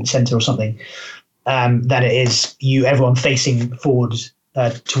entertainment center or something. Than it is everyone facing forward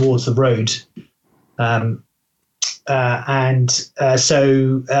towards the road. So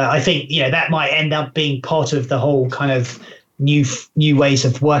I think that might end up being part of the whole kind of new ways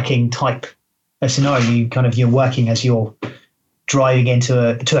of working type of scenario. You're working as you're driving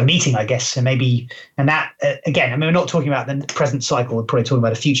into a meeting, I guess. And that again, we're not talking about the present cycle, we're probably talking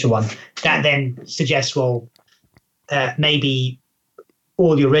about a future one. That then suggests, maybe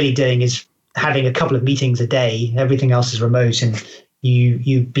all you're really doing is having a couple of meetings a day, everything else is remote, and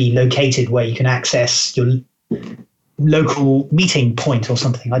you be located where you can access your local meeting point or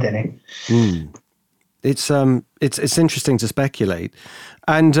something. I don't know. It's interesting to speculate.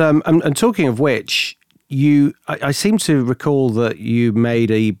 And talking of which, I seem to recall that you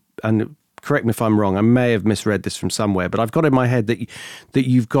made and correct me if I'm wrong, I may have misread this from somewhere, but I've got in my head that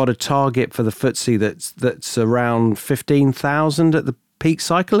you've got a target for the FTSE that's around 15,000 at the peak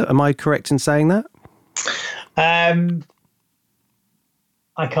cycle. Am I correct in saying that? I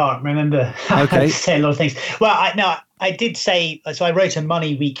can't remember. Okay. I say a lot of things. Well, I did say, so I wrote a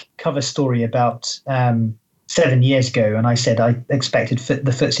Money Week cover story about 7 years ago, and I said I expected the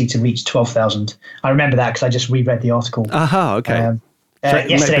FTSE to reach 12,000. I remember that because I just reread the article. Okay.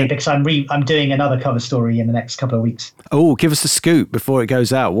 Yesterday, because I'm doing another cover story in the next couple of weeks. Oh, give us the scoop before it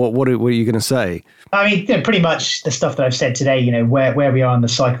goes out. What are you going to say? I mean, pretty much the stuff that I've said today. Where we are in the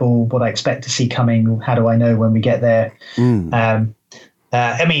cycle, what I expect to see coming. How do I know when we get there? One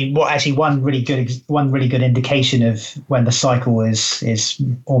really good indication of when the cycle is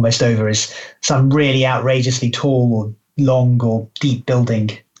almost over is some really outrageously tall or long or deep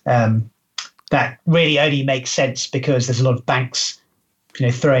building. That really only makes sense because there's a lot of banks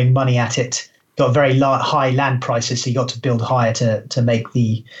throwing money at it. Got very high land prices, so you got to build higher to make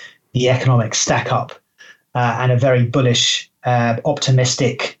the economics stack up, and a very bullish,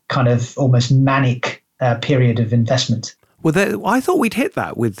 optimistic, kind of almost manic period of investment. Well, I thought we'd hit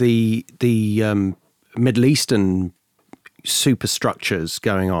that with the Middle Eastern superstructures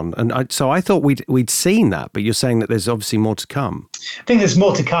going on, and so I thought we'd seen that. But you're saying that there's obviously more to come. I think there's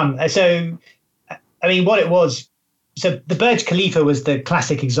more to come. So, I mean, what it was. So the Burj Khalifa was the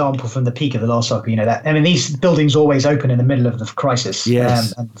classic example from the peak of the last cycle. These buildings always open in the middle of the crisis.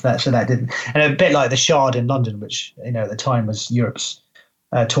 Yes. That didn't. And a bit like the Shard in London, which at the time was Europe's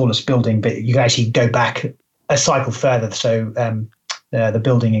tallest building. But you can actually go back a cycle further. So the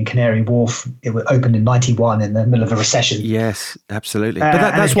building in Canary Wharf, it opened in 91 in the middle of a recession. Yes, absolutely. But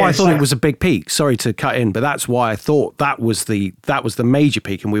that's why I thought it was a big peak. Sorry to cut in, but that's why I thought that was the major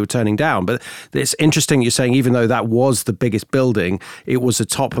peak and we were turning down. But it's interesting you're saying even though that was the biggest building, it was a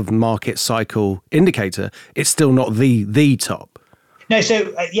top of market cycle indicator. It's still not the top. No,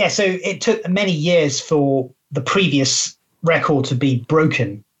 so it took many years for the previous record to be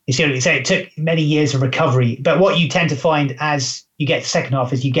broken. You see what I mean? So it took many years of recovery. But what you tend to find as you get to the second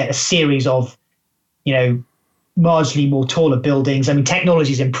half is you get a series of, marginally more taller buildings. I mean,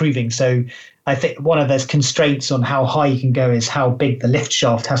 technology is improving. So I think one of those constraints on how high you can go is how big the lift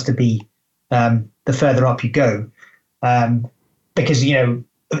shaft has to be the further up you go. Because,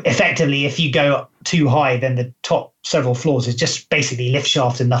 effectively, if you go up too high, then the top several floors is just basically lift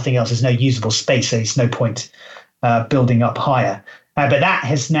shaft and nothing else. There's no usable space, so there's no point building up higher. But that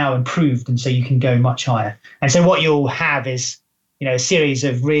has now improved, and so you can go much higher. And so what you'll have is, a series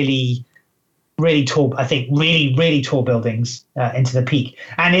of really, really tall, I think, really tall buildings into the peak.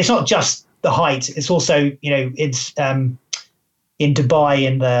 And it's not just the height; it's also, it's in Dubai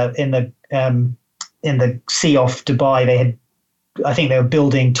in the sea off Dubai. I think they were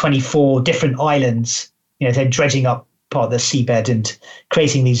building 24 different islands. They're dredging up part of the seabed and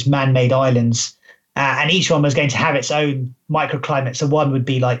creating these man-made islands. And each one was going to have its own microclimate. So one would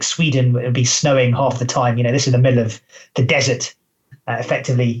be like Sweden, it would be snowing half the time. This is in the middle of the desert,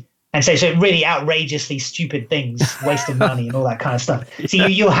 effectively. And so really outrageously stupid things, wasting money and all that kind of stuff. So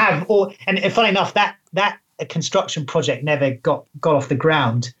you'll have all, and funny enough, that construction project never got off the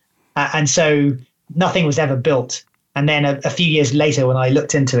ground. And so nothing was ever built. And then a few years later, when I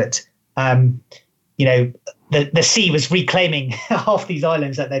looked into it, the sea was reclaiming half these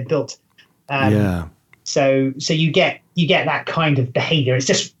islands that they'd built. So you get that kind of behavior. It's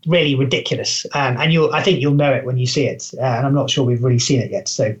just really ridiculous, and I think you'll know it when you see it. And I'm not sure we've really seen it yet.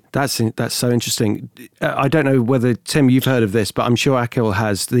 So that's so interesting. I don't know whether Tim, you've heard of this, but I'm sure Akhil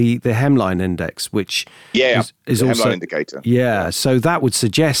has the hemline index, which is the also hemline indicator. Yeah, so that would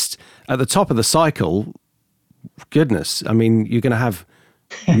suggest at the top of the cycle, goodness, I mean, you're going to have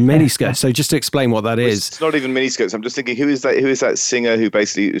mini skirts. So just to explain what that is. It's not even mini skirts. I'm just thinking, who is that singer who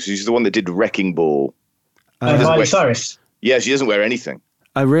basically, she's the one that did Wrecking Ball. Miley Cyrus. Yeah, she doesn't wear anything.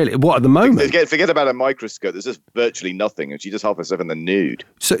 Oh, really? What, at the moment? Forget about a microskirt. There's just virtually nothing, and she just half herself in the nude.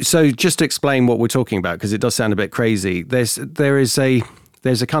 So just to explain what we're talking about, because it does sound a bit crazy. There's a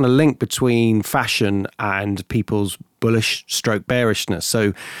kind of link between fashion and people's bullish stroke bearishness.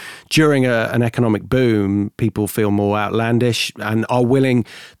 So during an economic boom, people feel more outlandish and are willing,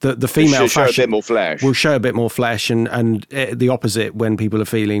 the female fashion show a bit more flesh. Will show a bit more flesh, and the opposite when people are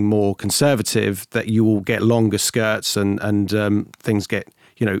feeling more conservative, that you will get longer skirts and things get,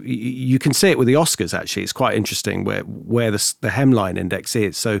 you can see it with the Oscars. Actually, it's quite interesting where the hemline index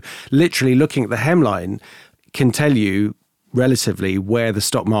is. So literally looking at the hemline can tell you relatively where the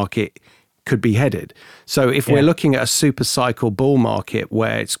stock market could be headed. So if we're looking at a super cycle bull market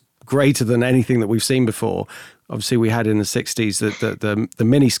where it's greater than anything that we've seen before, obviously we had in the 60s that the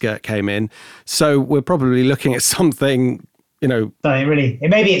mini skirt came in. So we're probably looking at something, Really,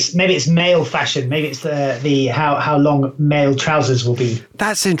 maybe it's male fashion. Maybe it's the how long male trousers will be.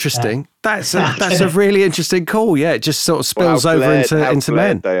 That's interesting. That's a really interesting call. Yeah, it just sort of spills over into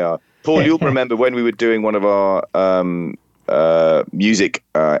men. They are. Paul, you'll remember when we were doing one of our music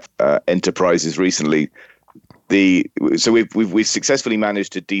enterprises recently. So we've successfully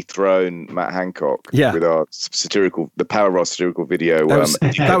managed to dethrone Matt Hancock with our the power of our satirical video.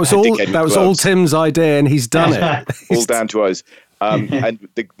 That was all Tim's idea, and he's done it. All down to us. And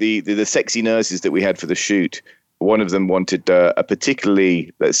the sexy nurses that we had for the shoot, one of them wanted a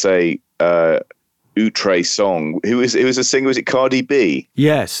particularly, let's say, outre song. Who was a singer? Was it Cardi B?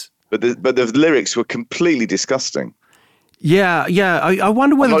 Yes. But the lyrics were completely disgusting. Yeah. I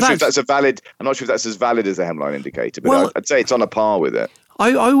wonder whether I'm not sure if that's as valid as the hemline indicator, but I'd say it's on a par with it.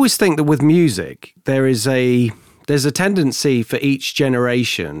 I always think that with music, there's a tendency for each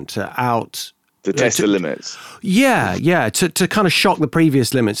generation to test the limits. Yeah, to kind of shock the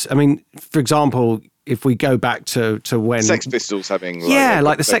previous limits. I mean, for example, if we go back to when Sex Pistols having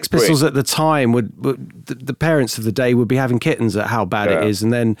the Sex Pistols at the time would the parents of the day would be having kittens at how bad it is,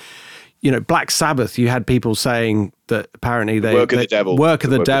 and then Black Sabbath, you had people saying that apparently they work of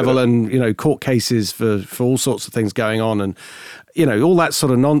the devil, and court cases for all sorts of things going on, and all that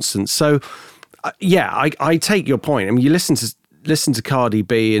sort of nonsense. So I take your point. I mean, you listen to Cardi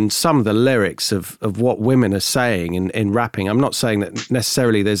B and some of the lyrics of what women are saying in rapping. I'm not saying that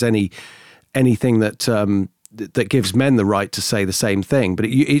necessarily there's anything that gives men the right to say the same thing, but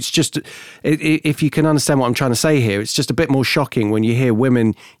it's just, if you can understand what I'm trying to say here, it's just a bit more shocking when you hear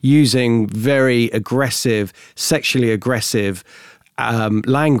women using very aggressive, sexually aggressive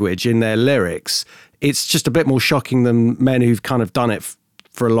language in their lyrics. It's just a bit more shocking than men who've kind of done it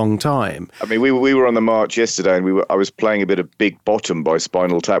for a long time. I mean, we were on the march yesterday, and I was playing a bit of Big Bottom by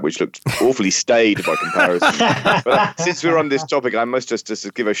Spinal Tap, which looked awfully staid by comparison. But since we're on this topic, I must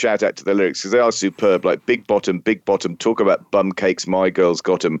just give a shout out to the lyrics, because they are superb. Like Big Bottom, talk about bum cakes, my girl's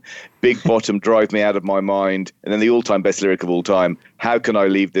got 'em. Big Bottom, drive me out of my mind. And then the all-time best lyric of all time, how can I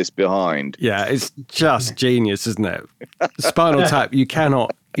leave this behind? Yeah, it's just genius, isn't it? Spinal Tap, you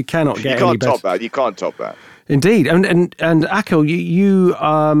cannot You cannot get you any can't better. top that. You can't top that. Indeed. And Akhil, you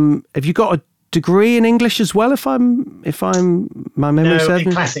have you got a degree in English as well, if my memory serves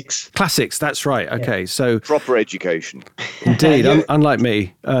me? Classics, that's right. Okay, so proper education. Indeed, unlike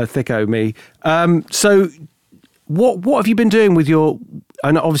me, thicko me. So what have you been doing with your?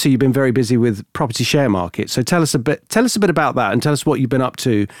 And obviously you've been very busy with property share market. So tell us a bit about that, and tell us what you've been up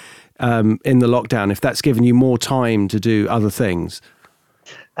to in the lockdown, if that's given you more time to do other things.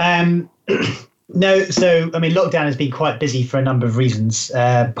 No, so I mean, lockdown has been quite busy for a number of reasons.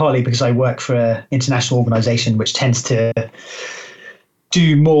 Partly because I work for an international organisation which tends to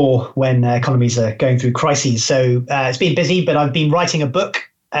do more when economies are going through crises. So it's been busy, but I've been writing a book.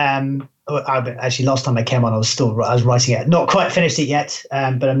 Actually, last time I came on, I was writing it. Not quite finished it yet,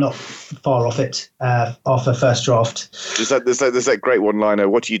 but I'm not far off it. Off a first draft. There's that great one-liner.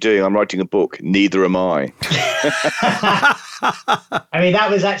 What are you doing? I'm writing a book. Neither am I. I mean,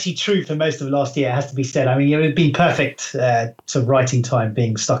 that was actually true for most of last year, it has to be said. I mean, it would be perfect sort of writing time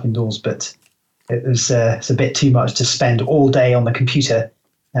being stuck indoors, but it's a bit too much to spend all day on the computer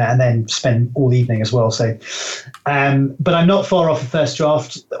and then spend all evening as well. So, but I'm not far off the first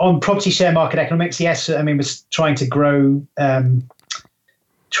draft. On property share market economics, yes, I mean, we're trying to grow the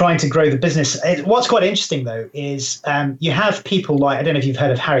business. What's quite interesting, though, is you have people like, I don't know if you've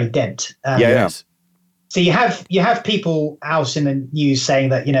heard of Harry Dent. Yes. So you have people out in the news saying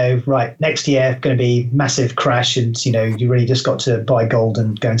that, right, next year going to be massive crash, and you really just got to buy gold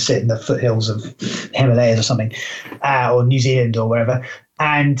and go and sit in the foothills of Himalayas or something, or New Zealand or wherever.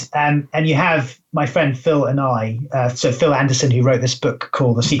 And you have my friend Phil and I, so Phil Anderson, who wrote this book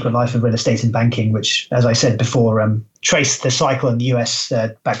called The Secret Life of Real Estate and Banking, which, as I said before, traced the cycle in the US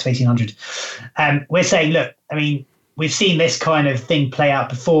back to 1800. We're saying, look, I mean, we've seen this kind of thing play out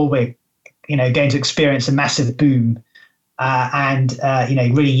before. We're going to experience a massive boom, and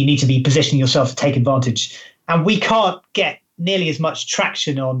really you need to be positioning yourself to take advantage. And we can't get nearly as much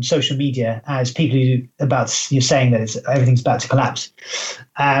traction on social media as people who you're saying that everything's about to collapse.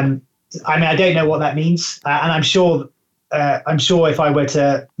 I mean, I don't know what that means, and I'm sure if I were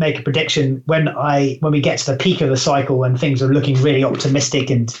to make a prediction when we get to the peak of the cycle and things are looking really optimistic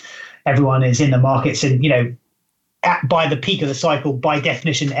and everyone is in the markets, and by the peak of the cycle, by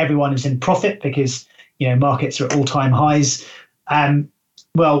definition, everyone is in profit because markets are at all-time highs.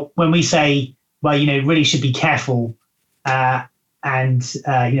 Well, when we say, well, really should be careful, and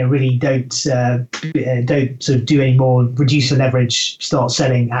really don't sort of do any more, reduce the leverage, start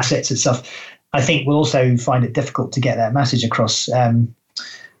selling assets and stuff, I think we'll also find it difficult to get that message across. So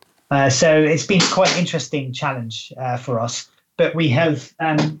it's been quite an interesting challenge for us. But we've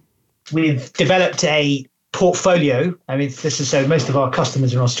developed a portfolio. I mean, so most of our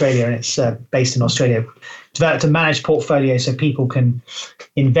customers are in Australia, and it's based in Australia. Developed a managed portfolio so people can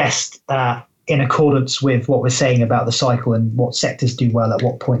invest in accordance with what we're saying about the cycle and what sectors do well at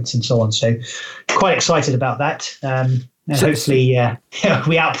what points and so on. So quite excited about that. And hopefully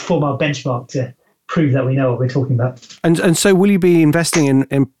we outperform our benchmark to prove that we know what we're talking about. And so will you be investing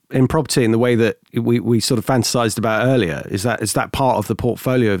in property in the way that we sort of fantasized about earlier? Is that part of the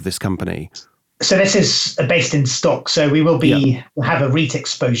portfolio of this company? So this is based in stock. So we will we'll have a REIT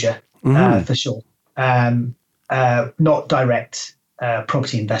exposure for sure. Not direct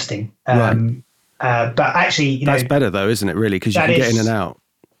property investing. Right. But actually, that's better though, isn't it? Really, because you can get in and out.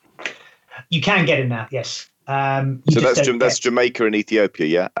 You can get in and out, yes. So that's Jamaica and Ethiopia,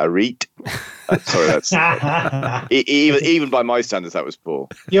 yeah. A REIT. Sorry, that's even by my standards, that was poor.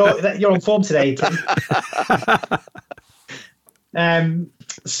 You're on form today, Tim.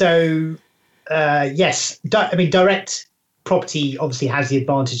 Yes, I mean, direct property obviously has the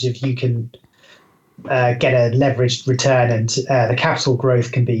advantage of you can get a leveraged return, and the capital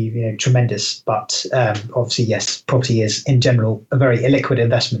growth can be tremendous. But obviously, yes, property is in general a very illiquid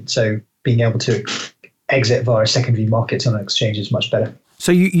investment. So being able to exit via secondary markets on an exchange is much better.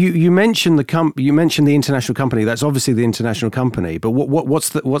 So you mentioned you mentioned the international company. That's obviously the international company. But what's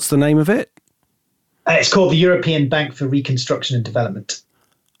the name of it? It's called the European Bank for Reconstruction and Development.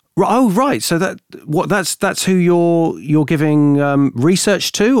 Oh, right. So that's who you're giving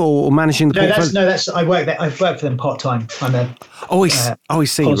research to or managing the portfolio? I work there. I've worked for them part time. I'm a I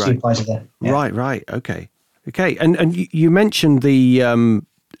see. Policy advisor there. Yeah. Right. Okay. And you mentioned the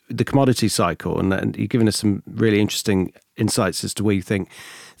commodity cycle, and you've given us some really interesting insights as to where you think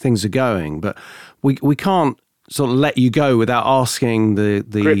things are going. But we can't sort of let you go without asking the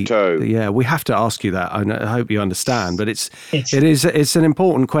crypto. We have to ask you that. I hope you understand, but it's an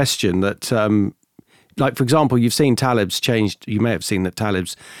important question that, like, for example, you've seen Taleb's changed. You may have seen that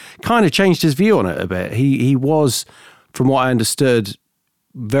Taleb's kind of changed his view on it a bit. He was, from what I understood,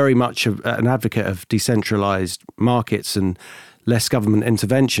 very much an advocate of decentralized markets and less government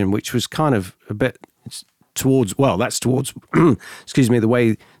intervention, which was kind of a bit towards, excuse me, the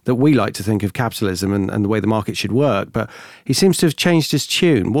way that we like to think of capitalism and the way the market should work. But he seems to have changed his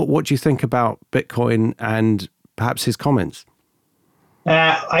tune. What do you think about Bitcoin and perhaps his comments?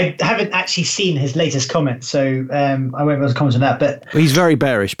 I haven't actually seen his latest comment, so I won't be able to comment on that. But he's very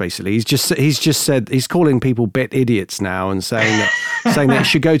bearish. Basically, he's just said he's calling people bit idiots now and saying that it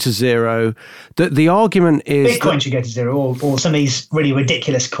should go to zero. The argument is Bitcoin should go to zero, or some of these really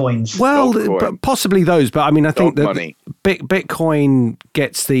ridiculous coins. Well, possibly those, but I mean, I think that money. Bitcoin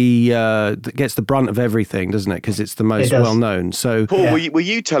gets the brunt of everything, doesn't it? Because it's the most well known. So, Paul, were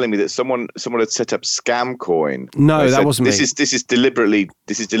you telling me that someone had set up Scam Coin? No, that wasn't me. This is deliberately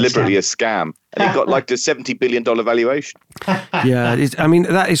a scam, and it got like a $70 billion valuation. Yeah, I mean,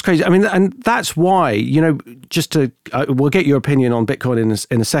 that is crazy. I mean, and that's why, just to we'll get your opinion on Bitcoin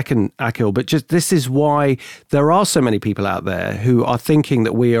in a second, Akhil, but just this is why there are so many people out there who are thinking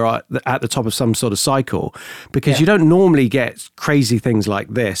that we are at the top of some sort of cycle, because you don't normally get crazy things like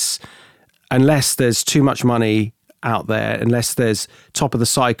this unless there's too much money out there, unless there's top of the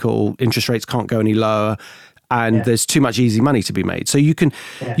cycle, interest rates can't go any lower, and there's too much easy money to be made. So you can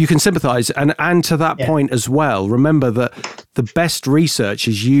sympathize. And to that point as well, remember that the best research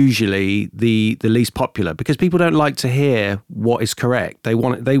is usually the least popular, because people don't like to hear what is correct. They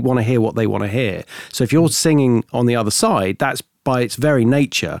want to hear what they want to hear. So if you're singing on the other side, that's by its very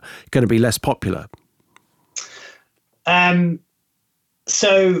nature going to be less popular.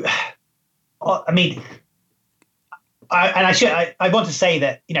 So, I mean, I want to say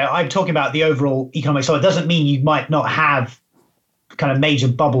that, I'm talking about the overall economic, so it doesn't mean you might not have kind of major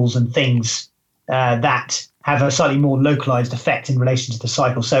bubbles and things that have a slightly more localized effect in relation to the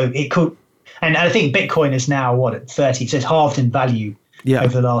cycle. So it could, and I think Bitcoin is now at 30, so it's halved in value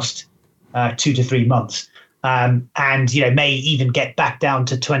over the last 2 to 3 months. And, may even get back down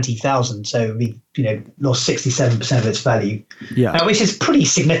to 20,000. So we, lost 67% of its value, which is pretty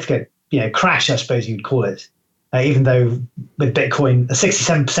significant, crash, I suppose you'd call it. Even though with Bitcoin, a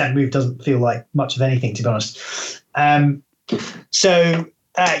 67% move doesn't feel like much of anything, to be honest. So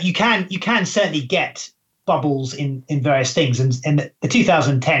you can certainly get bubbles in various things. And the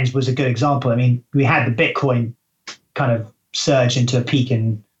 2010s was a good example. I mean, we had the Bitcoin kind of surge into a peak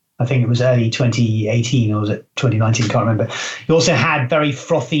in, I think it was early 2018, or was it 2019? Can't remember. You also had very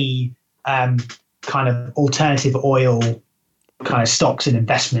frothy kind of alternative oil kind of stocks and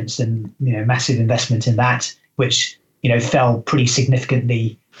investments, and massive investment in that, which fell pretty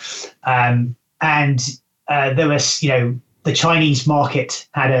significantly. And there was the Chinese market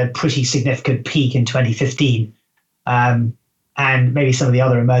had a pretty significant peak in 2015, and maybe some of the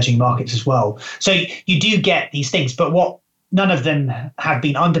other emerging markets as well. So you do get these things, but what none of them have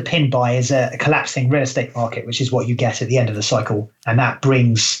been underpinned by is a collapsing real estate market, which is what you get at the end of the cycle. And that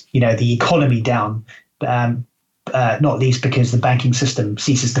brings, the economy down, not least because the banking system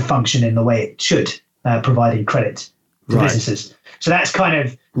ceases to function in the way it should, providing credit to businesses. So that's kind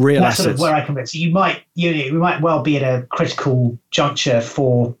of real assets. Sort of where I come from. So we might well be at a critical juncture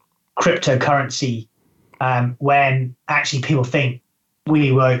for cryptocurrency, when actually people think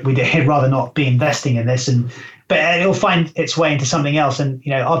we'd rather not be investing in this, but it'll find its way into something else. And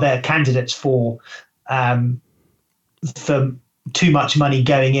other candidates for too much money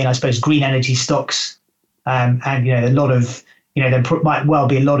going in, I suppose, green energy stocks, and a lot of there might well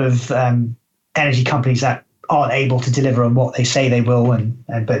be a lot of energy companies that aren't able to deliver on what they say they will,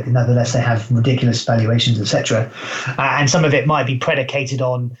 but nonetheless they have ridiculous valuations, etc. And some of it might be predicated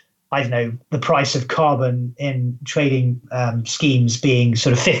on, I don't know, the price of carbon in trading schemes being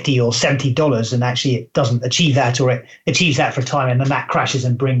sort of $50 or $70, and actually it doesn't achieve that, or it achieves that for a time, and then that crashes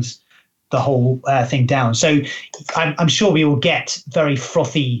and brings the whole thing down. So I'm sure we will get very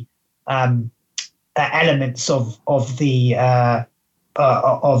frothy elements of the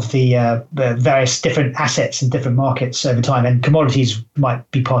various different assets and different markets over time, and commodities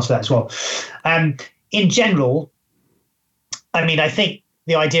might be part of that as well. In general, I mean, I think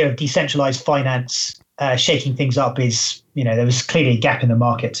the idea of decentralized finance shaking things up is, there was clearly a gap in the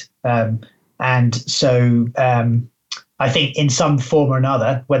market. And so I think in some form or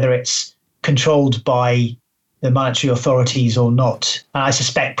another, whether it's controlled by the monetary authorities or not, and I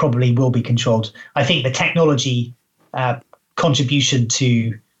suspect probably will be controlled, I think the technology contribution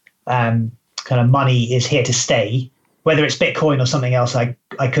to kind of money is here to stay. Whether it's Bitcoin or something else, I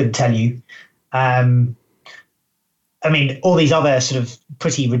couldn't tell you. I mean, all these other sort of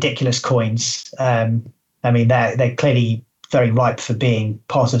pretty ridiculous coins, I mean, they're clearly very ripe for being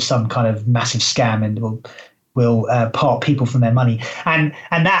part of some kind of massive scam, and will part people from their money. And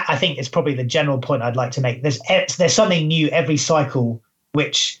that, I think, is probably the general point I'd like to make. There's something new every cycle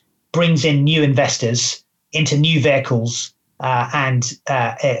which brings in new investors into new vehicles and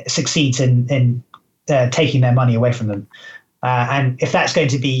succeeds in taking their money away from them. And if that's going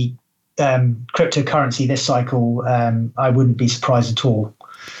to be cryptocurrency this cycle, I wouldn't be surprised at all.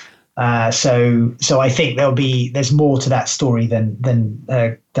 So I think there's more to that story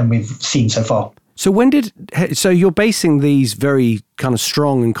than we've seen so far. So you're basing these very kind of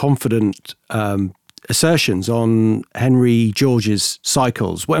strong and confident assertions on Henry George's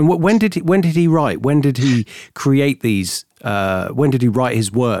cycles. When did he write? When did he create these? When did he write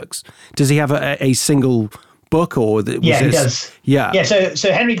his works? Does he have a single book, or he does. Yeah.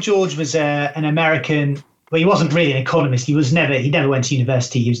 So Henry George was an American. Well, he wasn't really an economist. He never went to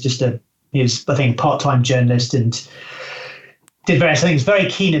university. He was I think, a part-time journalist and did various things. Very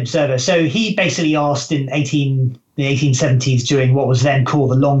keen observer. So he basically asked in the 1870s, during what was then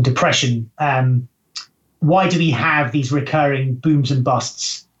called the Long Depression, why do we have these recurring booms and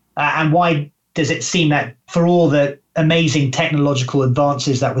busts? And why does it seem that for all the amazing technological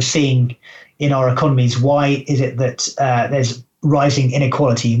advances that we're seeing in our economies, why is it that there's rising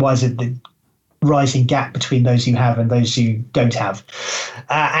inequality? Why is it the rising gap between those who have and those who don't have?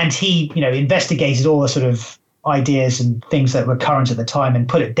 And he, investigated all the sort of ideas and things that were current at the time and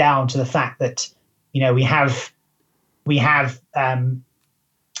put it down to the fact that, we have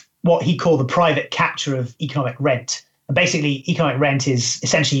what he called the private capture of economic rent. And basically, economic rent is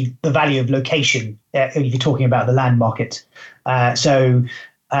essentially the value of location if you're talking about the land market.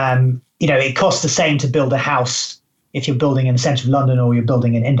 It costs the same to build a house if you're building in the centre of London or you're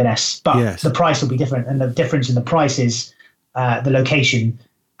building in Inverness, but the price will be different. And the difference in the price is the location.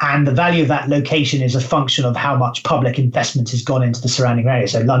 And the value of that location is a function of how much public investment has gone into the surrounding area.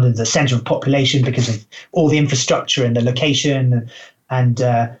 So London's the centre of population because of all the infrastructure and the location and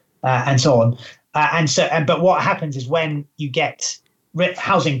so on. But what happens is when you get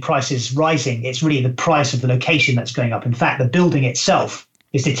housing prices rising, it's really the price of the location that's going up. In fact, the building itself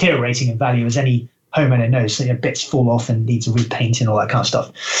is deteriorating in value, as any homeowner knows. So, bits fall off and needs a repaint and all that kind of stuff.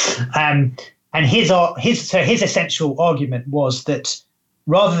 And his essential argument was that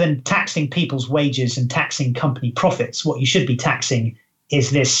rather than taxing people's wages and taxing company profits, what you should be taxing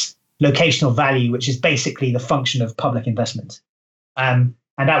is this locational value, which is basically the function of public investment. And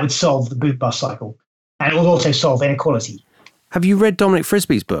that would solve the boom bust cycle. And it would also solve inequality. Have you read Dominic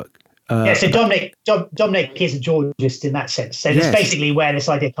Frisby's book? So Dominic is a Georgist in that sense. So that's basically where this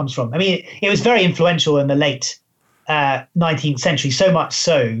idea comes from. I mean, it was very influential in the late 19th century, so much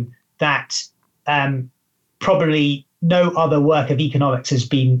so that probably no other work of economics has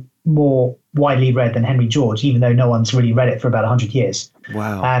been more widely read than Henry George, even though no one's really read it for about 100 years.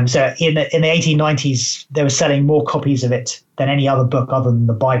 Wow. So in the 1890s, they were selling more copies of it than any other book other than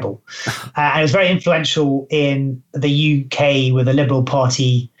the Bible. And it was very influential in the UK with the Liberal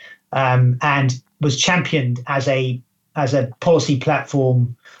Party, and was championed as a policy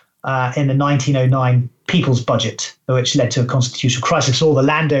platform in the 1909 People's Budget, which led to a constitutional crisis. All the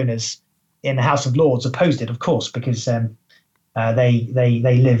landowners in the House of Lords opposed it, of course, because they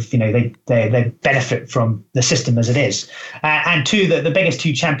live, they benefit from the system as it is. And the biggest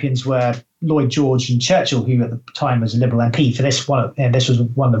two champions were Lloyd George and Churchill, who at the time was a Liberal MP. This was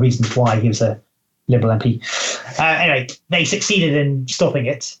one of the reasons why he was a Liberal MP. Anyway, they succeeded in stopping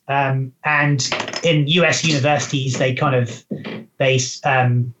it. And in US universities,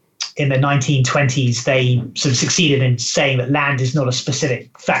 in the 1920s, they sort of succeeded in saying that land is not a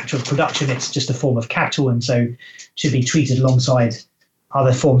specific factor of production. It's just a form of capital, and so should be treated alongside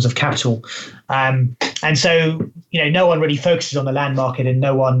other forms of capital. And so, no one really focuses on the land market, and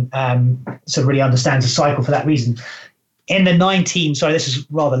no one sort of really understands the cycle for that reason. In the this is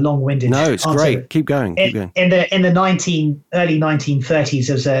rather long-winded. No, it's answer. Great. Keep going. In the early 1930s,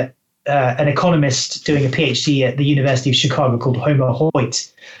 there was an economist doing a PhD at the University of Chicago called Homer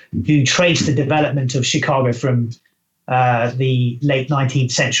Hoyt, who traced the development of Chicago from the late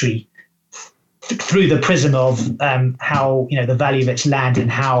 19th century through the prism of how the value of its land and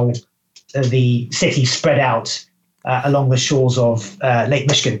how the city spread out along the shores of Lake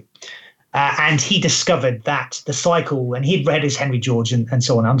Michigan. And he discovered that the cycle, and he'd read his Henry George and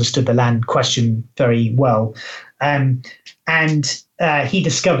so on, understood the land question very well. And he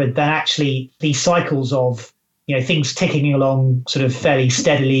discovered that actually these cycles of, things ticking along sort of fairly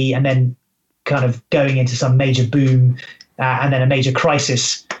steadily and then kind of going into some major boom and then a major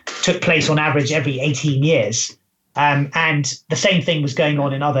crisis took place on average every 18 years. And the same thing was going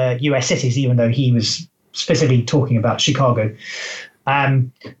on in other US cities, even though he was specifically talking about Chicago.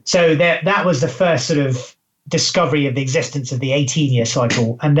 So that was the first sort of discovery of the existence of the 18-year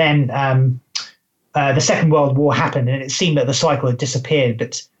cycle. And then the Second World War happened, and it seemed that the cycle had disappeared.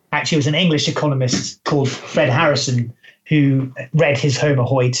 But actually, it was an English economist called Fred Harrison who read his Homer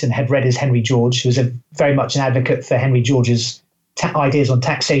Hoyt and had read his Henry George, who was very much an advocate for Henry George's ideas on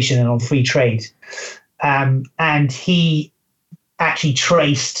taxation and on free trade. And he actually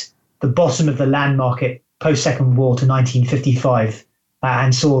traced the bottom of the land market post-Second War to 1955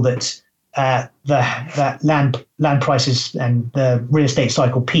 and saw that that land prices and the real estate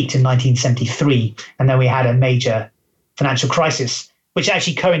cycle peaked in 1973. And then we had a major financial crisis, which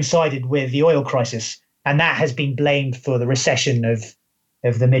actually coincided with the oil crisis. And that has been blamed for the recession of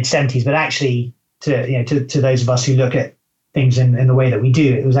the mid-70s. But actually, to those of us who look at things in the way that we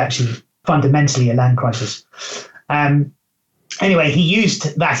do, it was actually fundamentally a land crisis. Anyway, he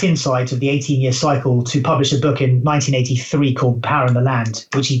used that insight of the 18-year cycle to publish a book in 1983 called Power in the Land,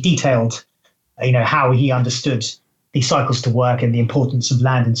 which he detailed, how he understood these cycles to work and the importance of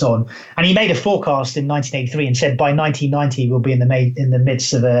land and so on. And he made a forecast in 1983 and said by 1990 we'll be in the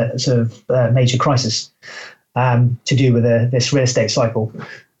midst of a sort of major crisis to do with this real estate cycle.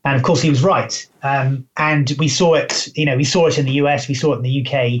 And of course, he was right. And we saw it. We saw it in the US, we saw it in the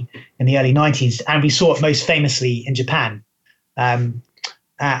UK in the early 90s, and we saw it most famously in Japan. And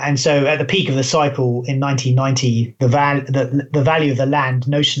so at the peak of the cycle in 1990, the value of the land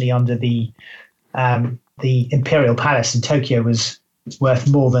notionally under the Imperial Palace in Tokyo was worth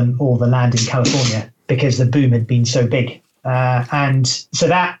more than all the land in California because the boom had been so big. And so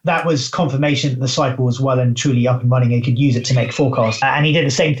that was confirmation that the cycle was well and truly up and running and could use it to make forecasts. And he did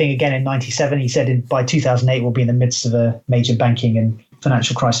the same thing again in 97. He said by 2008, we'll be in the midst of a major banking and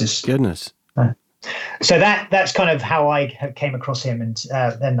financial crisis. Goodness. So that's kind of how I came across him. And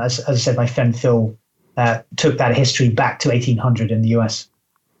then, as I said, my friend Phil took that history back to 1800 in the US.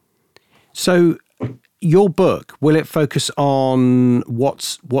 So your book, will it focus on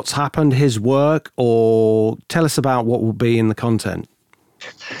what's happened, his work, or tell us about what will be in the content?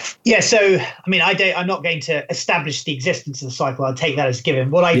 Yeah, so, I'm not going to establish the existence of the cycle. I'll take that as given.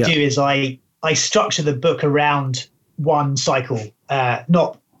 What I do is I structure the book around one cycle,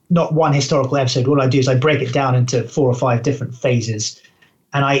 not one historical episode. What I do is I break it down into 4 or 5 different phases,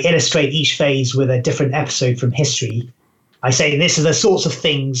 and I illustrate each phase with a different episode from history. I say, this are the sorts of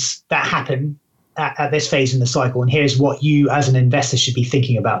things that happen at this phase in the cycle, and here's what you as an investor should be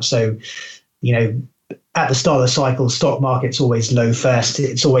thinking about. So, at the start of the cycle, stock market's always low first.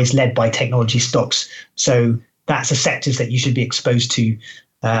 It's always led by technology stocks. So that's the sectors that you should be exposed to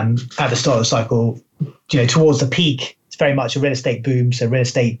at the start of the cycle. Towards the peak, it's very much a real estate boom. So real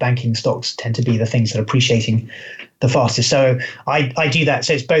estate banking stocks tend to be the things that are appreciating the fastest. So I do that.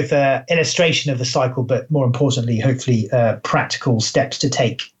 So it's both an illustration of the cycle, but more importantly, hopefully practical steps to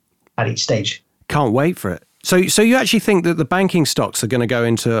take at each stage. Can't wait for it. So you actually think that the banking stocks are going to go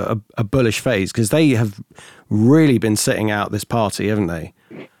into a bullish phase, because they have really been sitting out this party, haven't they?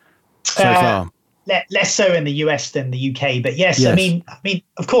 So far. Less so in the US than the UK, but yes. I mean,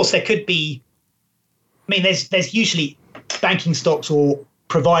 of course there could be. There's usually banking stocks or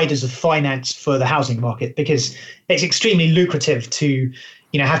providers of finance for the housing market, because it's extremely lucrative to,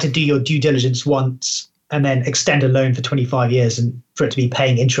 have to do your due diligence once and then extend a loan for 25 years and for it to be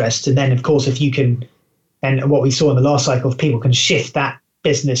paying interest. And then, of course, if you can, and what we saw in the last cycle, if people can shift that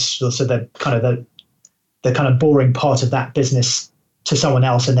business, so the kind of boring part of that business to someone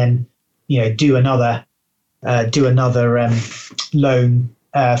else, and then, do another loan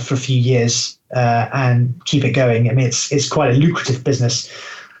for a few years and keep it going. It's quite a lucrative business,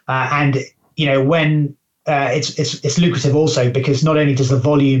 and when it's lucrative also because not only does the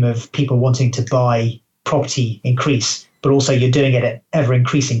volume of people wanting to buy property increase, but also you're doing it at ever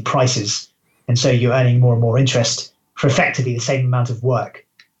increasing prices, and so you're earning more and more interest for effectively the same amount of work.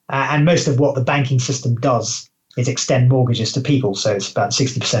 And most of what the banking system does is extend mortgages to people, so it's about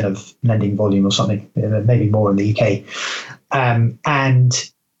 60% of lending volume or something, maybe more in the UK.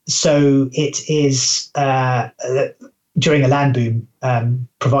 And so it is during a land boom,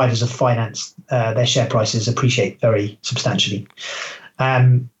 providers of finance, their share prices appreciate very substantially.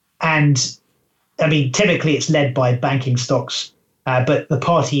 Typically it's led by banking stocks, but the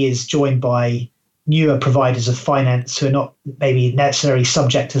party is joined by newer providers of finance who are not maybe necessarily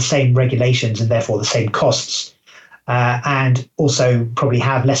subject to the same regulations and therefore the same costs, and also probably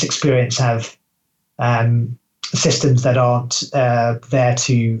have less experience, have systems that aren't there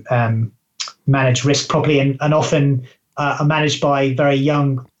to manage risk properly, and often are managed by very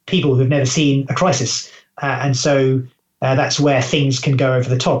young people who've never seen a crisis. And so that's where things can go over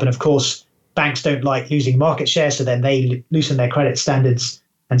the top. And of course, banks don't like losing market share, so then they loosen their credit standards,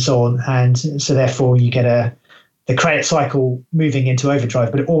 and so on. And so therefore you get the credit cycle moving into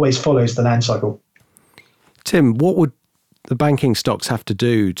overdrive, but it always follows the land cycle. Tim, what would the banking stocks have to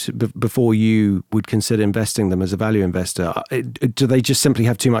do before you would consider investing them as a value investor? Do they just simply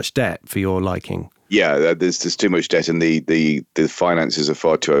have too much debt for your liking? Yeah, there's too much debt, and the finances are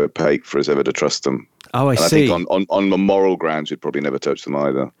far too opaque for us ever to trust them. Oh, I and see. I think on moral grounds, we'd probably never touch them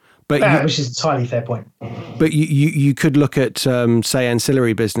either. But which is an entirely fair point. But you could look at say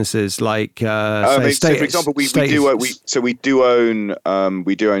ancillary businesses like so for example, we do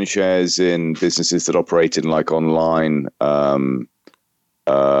own shares in businesses that operate in like online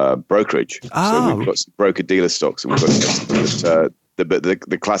brokerage. So we've got some broker dealer stocks, and we've got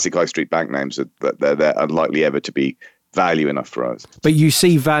the classic high street bank names they're unlikely ever to be value enough for us. But you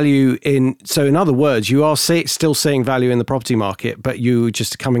see value in other words, you are still seeing value in the property market, but you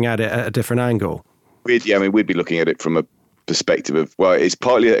just coming at it at a different angle. We'd be looking at it from a perspective of, well, it's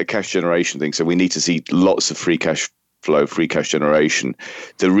partly a cash generation thing. So we need to see lots of free cash flow, free cash generation.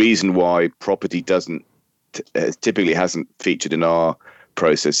 The reason why property typically hasn't featured in our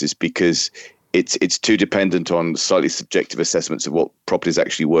process is because it's too dependent on slightly subjective assessments of what property is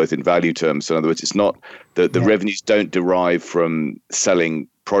actually worth in value terms. So in other words, it's not the revenues don't derive from selling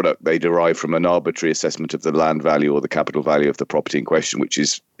product; they derive from an arbitrary assessment of the land value or the capital value of the property in question, which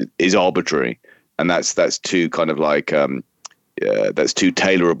is arbitrary, and that's too kind of like that's too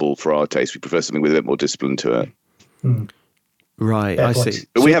tailorable for our taste. We prefer something with a bit more discipline to it. Mm. Right, I see.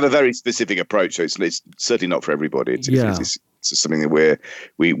 But we have a very specific approach, so it's certainly not for everybody. It's something that we're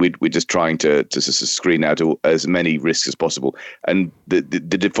just trying to screen out as many risks as possible. And the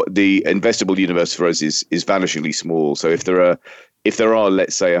investable universe for us is vanishingly small. So if there are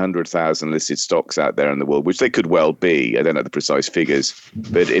let's say 100,000 listed stocks out there in the world, which they could well be, I don't know the precise figures,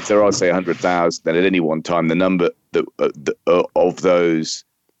 but if there are say 100,000, then at any one time the number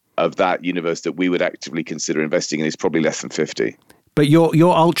of that universe that we would actively consider investing in is probably less than 50. But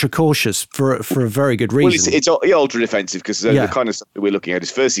you're ultra cautious for a very good reason. Well, it's ultra defensive because the kind of stuff that we're looking at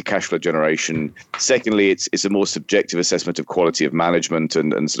is firstly cash flow generation. Secondly, it's a more subjective assessment of quality of management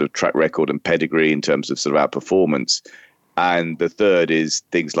and sort of track record and pedigree in terms of sort of outperformance. And the third is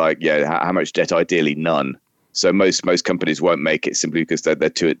things like how much debt? Ideally, none. So most companies won't make it simply because they're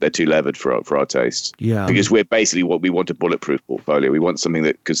too levered for our taste. Yeah. Because we're basically what we want a bulletproof portfolio. We want something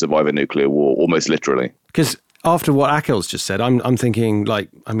that could survive a nuclear war, almost literally. Because after what Akhil's just said, I'm thinking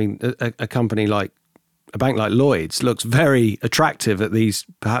a company like a bank like Lloyd's looks very attractive at these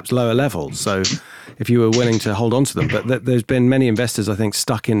perhaps lower levels. So if you were willing to hold on to them, but there's been many investors, I think,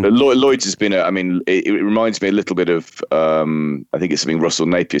 stuck in. Lloyd's has been it reminds me a little bit of, I think it's something Russell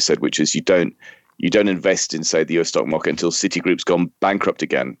Napier said, which is you don't invest in, say, the US stock market until Citigroup's gone bankrupt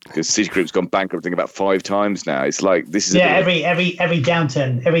again, because Citigroup's gone bankrupt, I think, about 5 times now. It's like this is every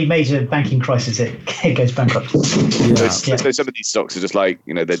downturn, every major banking crisis, it goes bankrupt. Yeah. So some of these stocks are just like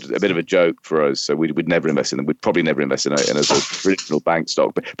they're a bit of a joke for us. So we'd never invest in them. We'd probably never invest in a sort of traditional bank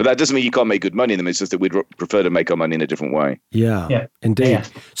stock. But that doesn't mean you can't make good money in them. It's just that we'd prefer to make our money in a different way. Yeah. Indeed. Yeah.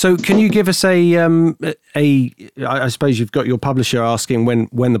 So can you give us I suppose you've got your publisher asking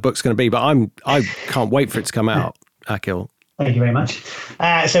when the book's going to be, but I can't wait for it to come out, Akhil. Thank you very much.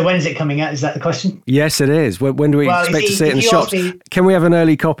 So when is it coming out? Is that the question? Yes, it is. When do we expect to see it in the shops? Can we have an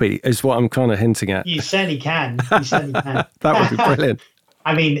early copy is what I'm kind of hinting at. You certainly can. That would be brilliant.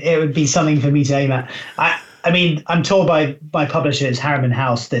 I mean, it would be something for me to aim at. I mean, I'm told by my publisher, it's Harriman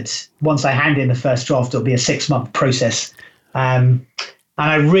House, that once I hand in the first draft, it'll be a 6-month process. And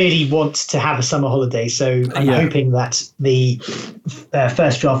I really want to have a summer holiday. So I'm hoping that the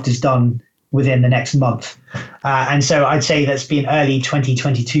first draft is done within the next month. And so I'd say that's been early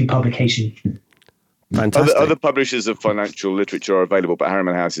 2022 publication. Fantastic. Other publishers of financial literature are available, but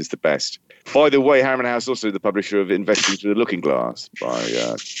Harriman House is the best. By the way, Harriman House is also the publisher of Investing Through the Looking Glass by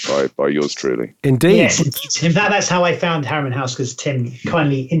yours truly. Indeed. Yes, in fact, that's how I found Harriman House, because Tim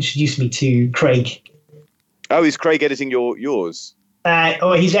kindly introduced me to Craig. Oh, is Craig editing yours?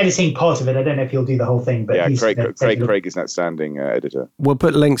 He's editing part of it. I don't know if he'll do the whole thing, but Craig is an outstanding editor. We'll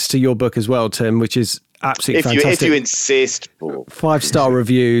put links to your book as well, Tim, which is absolutely fantastic. If you insist, Paul. 5-star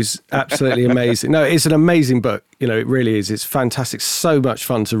reviews, absolutely amazing. No, it's an amazing book. It really is. It's fantastic. So much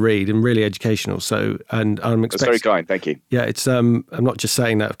fun to read and really educational. So, and I'm expecting. That's very kind. Thank you. Yeah, it's. I'm not just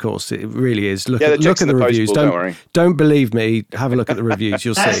saying that. Of course, it really is. Look at the reviews. Don't worry. Don't believe me. Have a look at the reviews.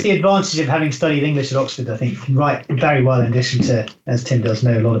 You'll see. That's the advantage of having studied English at Oxford. I think right very well, in addition to, as Tim does,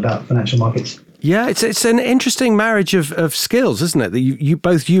 know a lot about financial markets. Yeah, it's an interesting marriage of skills, isn't it? That you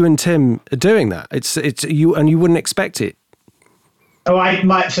both you and Tim are doing that. It's you, and you wouldn't expect it. Oh,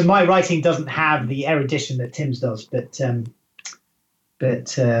 my writing doesn't have the erudition that Tim's does, but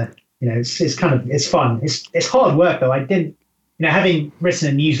but it's kind of, it's fun. It's hard work though. I didn't, having written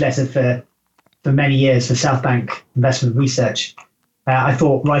a newsletter for many years for South Bank Investment Research, I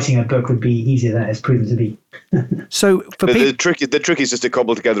thought writing a book would be easier than it has proven to be. So for the trick is just to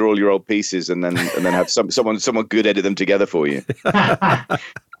cobble together all your old pieces and then have someone good edit them together for you.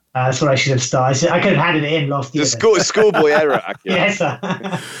 That's what I should have started. I could have handed it in last year. The schoolboy error. Yes, sir.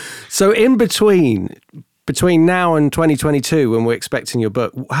 So in between now and 2022, when we're expecting your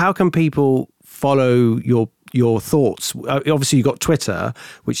book, how can people follow your thoughts? Obviously, you've got Twitter,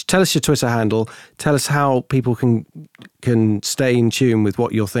 which tell us your Twitter handle. Tell us how people can stay in tune with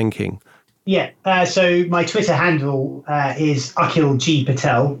what you're thinking. Yeah. So my Twitter handle is Akhil G.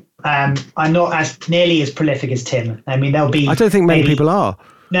 Patel. I'm not nearly as prolific as Tim. I mean, there'll be. I don't think many people are.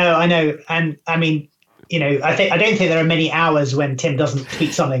 No, I know, and I mean, I don't think there are many hours when Tim doesn't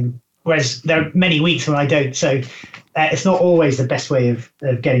tweet something, whereas there are many weeks when I don't. So it's not always the best way of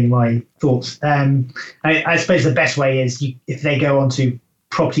getting my thoughts. I suppose the best way is if they go onto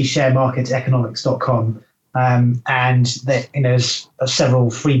propertysharemarketseconomics.com, and there's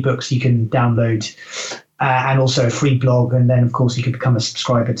several free books you can download, and also a free blog, and then of course you could become a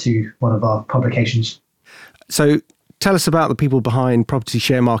subscriber to one of our publications. So tell us about the people behind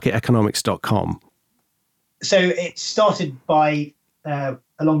propertysharemarketseconomics.com. So it started by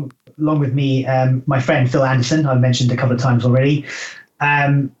along with me, my friend Phil Anderson, I've mentioned a couple of times already.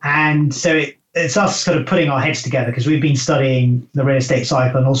 And so it's us sort of putting our heads together because we've been studying the real estate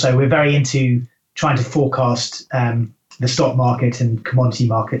cycle, and also we're very into trying to forecast the stock market and commodity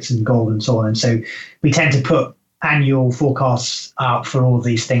markets and gold and so on. And so we tend to put annual forecasts out for all of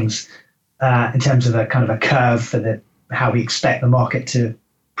these things in terms of a kind of a curve for how we expect the market to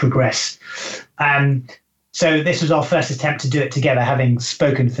progress. So this was our first attempt to do it together, having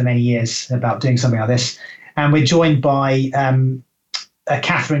spoken for many years about doing something like this. And we're joined by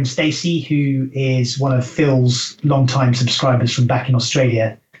Catherine Stacey, who is one of Phil's longtime subscribers from back in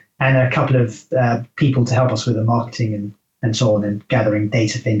Australia, and a couple of people to help us with the marketing and so on, and gathering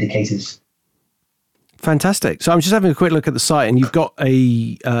data for indicators. Fantastic. So I'm just having a quick look at the site, and you've got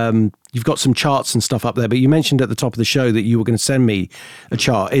you've got some charts and stuff up there, but you mentioned at the top of the show that you were going to send me a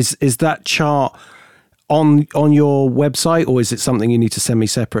chart. Is that chart on your website, or is it something you need to send me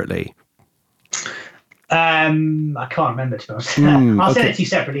separately? I can't remember, to be honest. I'll send it to you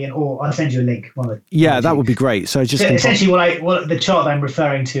separately, or I'll send you a link. Yeah, that would be great. So just essentially, what the chart that I'm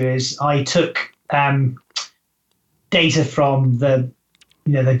referring to is I took data from the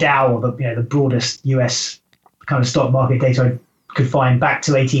Dow, or the broadest US kind of stock market data I could find back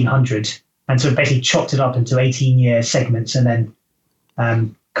to 1800, and so basically chopped it up into 18-year segments, and then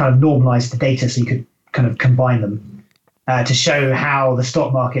kind of normalized the data so you could kind of combine them to show how the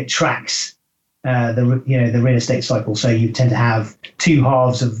stock market tracks the real estate cycle. So you tend to have two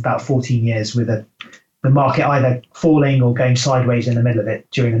halves of about 14 years with the market either falling or going sideways in the middle of it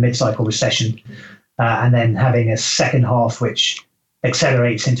during the mid-cycle recession, and then having a second half which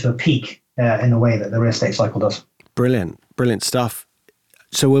accelerates into a peak in the way that the real estate cycle does. Brilliant stuff.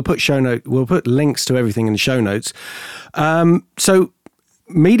 So we'll put links to everything in the show notes. So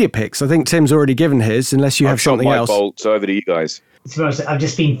media picks, I think Tim's already given his, unless you have something else. Bolt, so over to you guys. To be honest, I've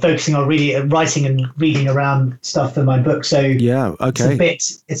just been focusing on really writing and reading around stuff for my book. So yeah, okay.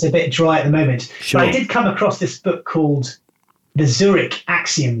 It's a bit dry at the moment. Sure. But I did come across this book called The Zurich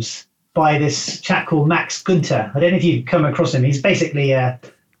Axioms by this chap called Max Günther. I don't know if you've come across him. He's basically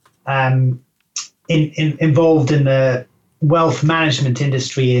involved in the wealth management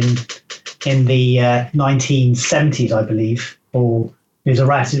industry in the 1970s, I believe, or he was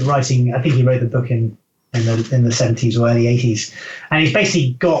writing. I think he wrote the book in the 70s or early 80s, and he's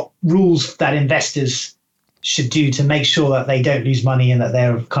basically got rules that investors should do to make sure that they don't lose money and that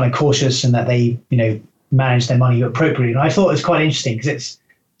they're kind of cautious and that they manage their money appropriately. And I thought it was quite interesting because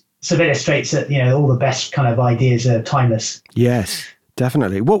it illustrates that all the best kind of ideas are timeless. Yes,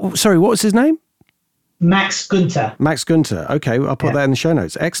 definitely. What was his name? Max Günther. Max Günther. Okay, I'll put that in the show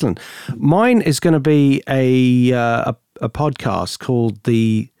notes. Excellent. Mine is going to be a podcast called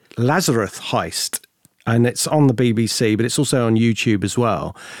The Lazarus Heist, and it's on the BBC, but it's also on YouTube as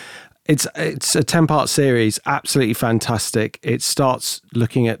well. It's a 10-part series, absolutely fantastic. It starts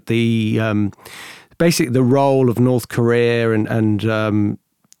looking at basically the role of North Korea and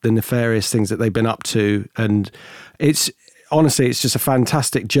the nefarious things that they've been up to, and it's just a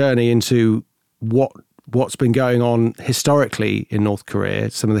fantastic journey into what's been going on historically in North Korea,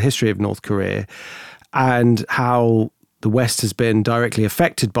 some of the history of North Korea, and how the West has been directly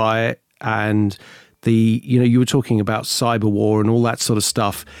affected by it. And you were talking about cyber war and all that sort of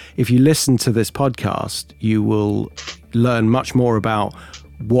stuff. If you listen to this podcast, you will learn much more about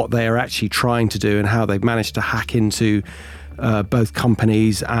what they are actually trying to do and how they've managed to hack into both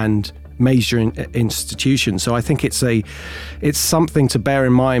companies and major institutions. So I think it's something to bear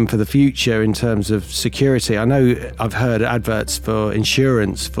in mind for the future in terms of security. I know I've heard adverts for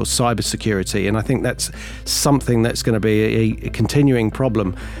insurance for cybersecurity, and I think that's something that's going to be a continuing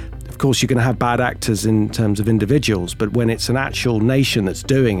problem. Of course, you're going to have bad actors in terms of individuals, but when it's an actual nation that's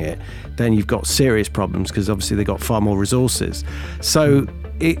doing it, then you've got serious problems because obviously they've got far more resources. So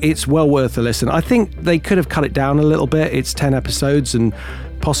it's well worth a listen. I think they could have cut it down a little bit. It's 10 episodes and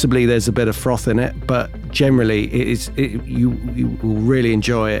possibly there's a bit of froth in it, but generally you will really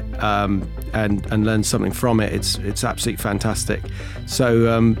enjoy it and learn something from it. It's absolutely fantastic.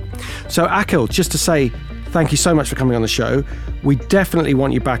 So Akhil, just to say thank you so much for coming on the show. We definitely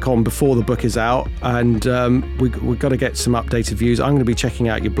want you back on before the book is out, and we've got to get some updated views. I'm going to be checking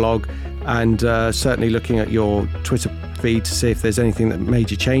out your blog and certainly looking at your Twitter feed to see if there's anything that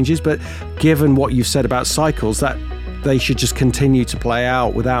major changes. But given what you've said about cycles, that they should just continue to play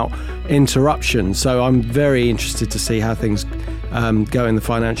out without interruption. So I'm very interested to see how things go in the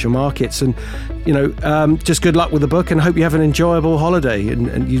financial markets. And, just good luck with the book and hope you have an enjoyable holiday and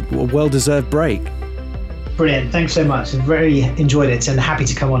a well-deserved break. Brilliant. Thanks so much. I very enjoyed it and happy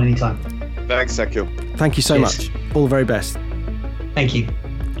to come on anytime. Thanks, Akhil. Thank you so much. All the very best. Thank you.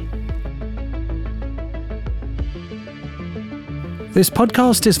 This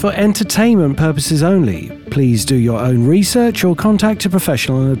podcast is for entertainment purposes only. Please do your own research or contact a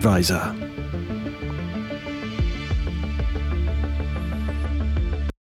professional advisor.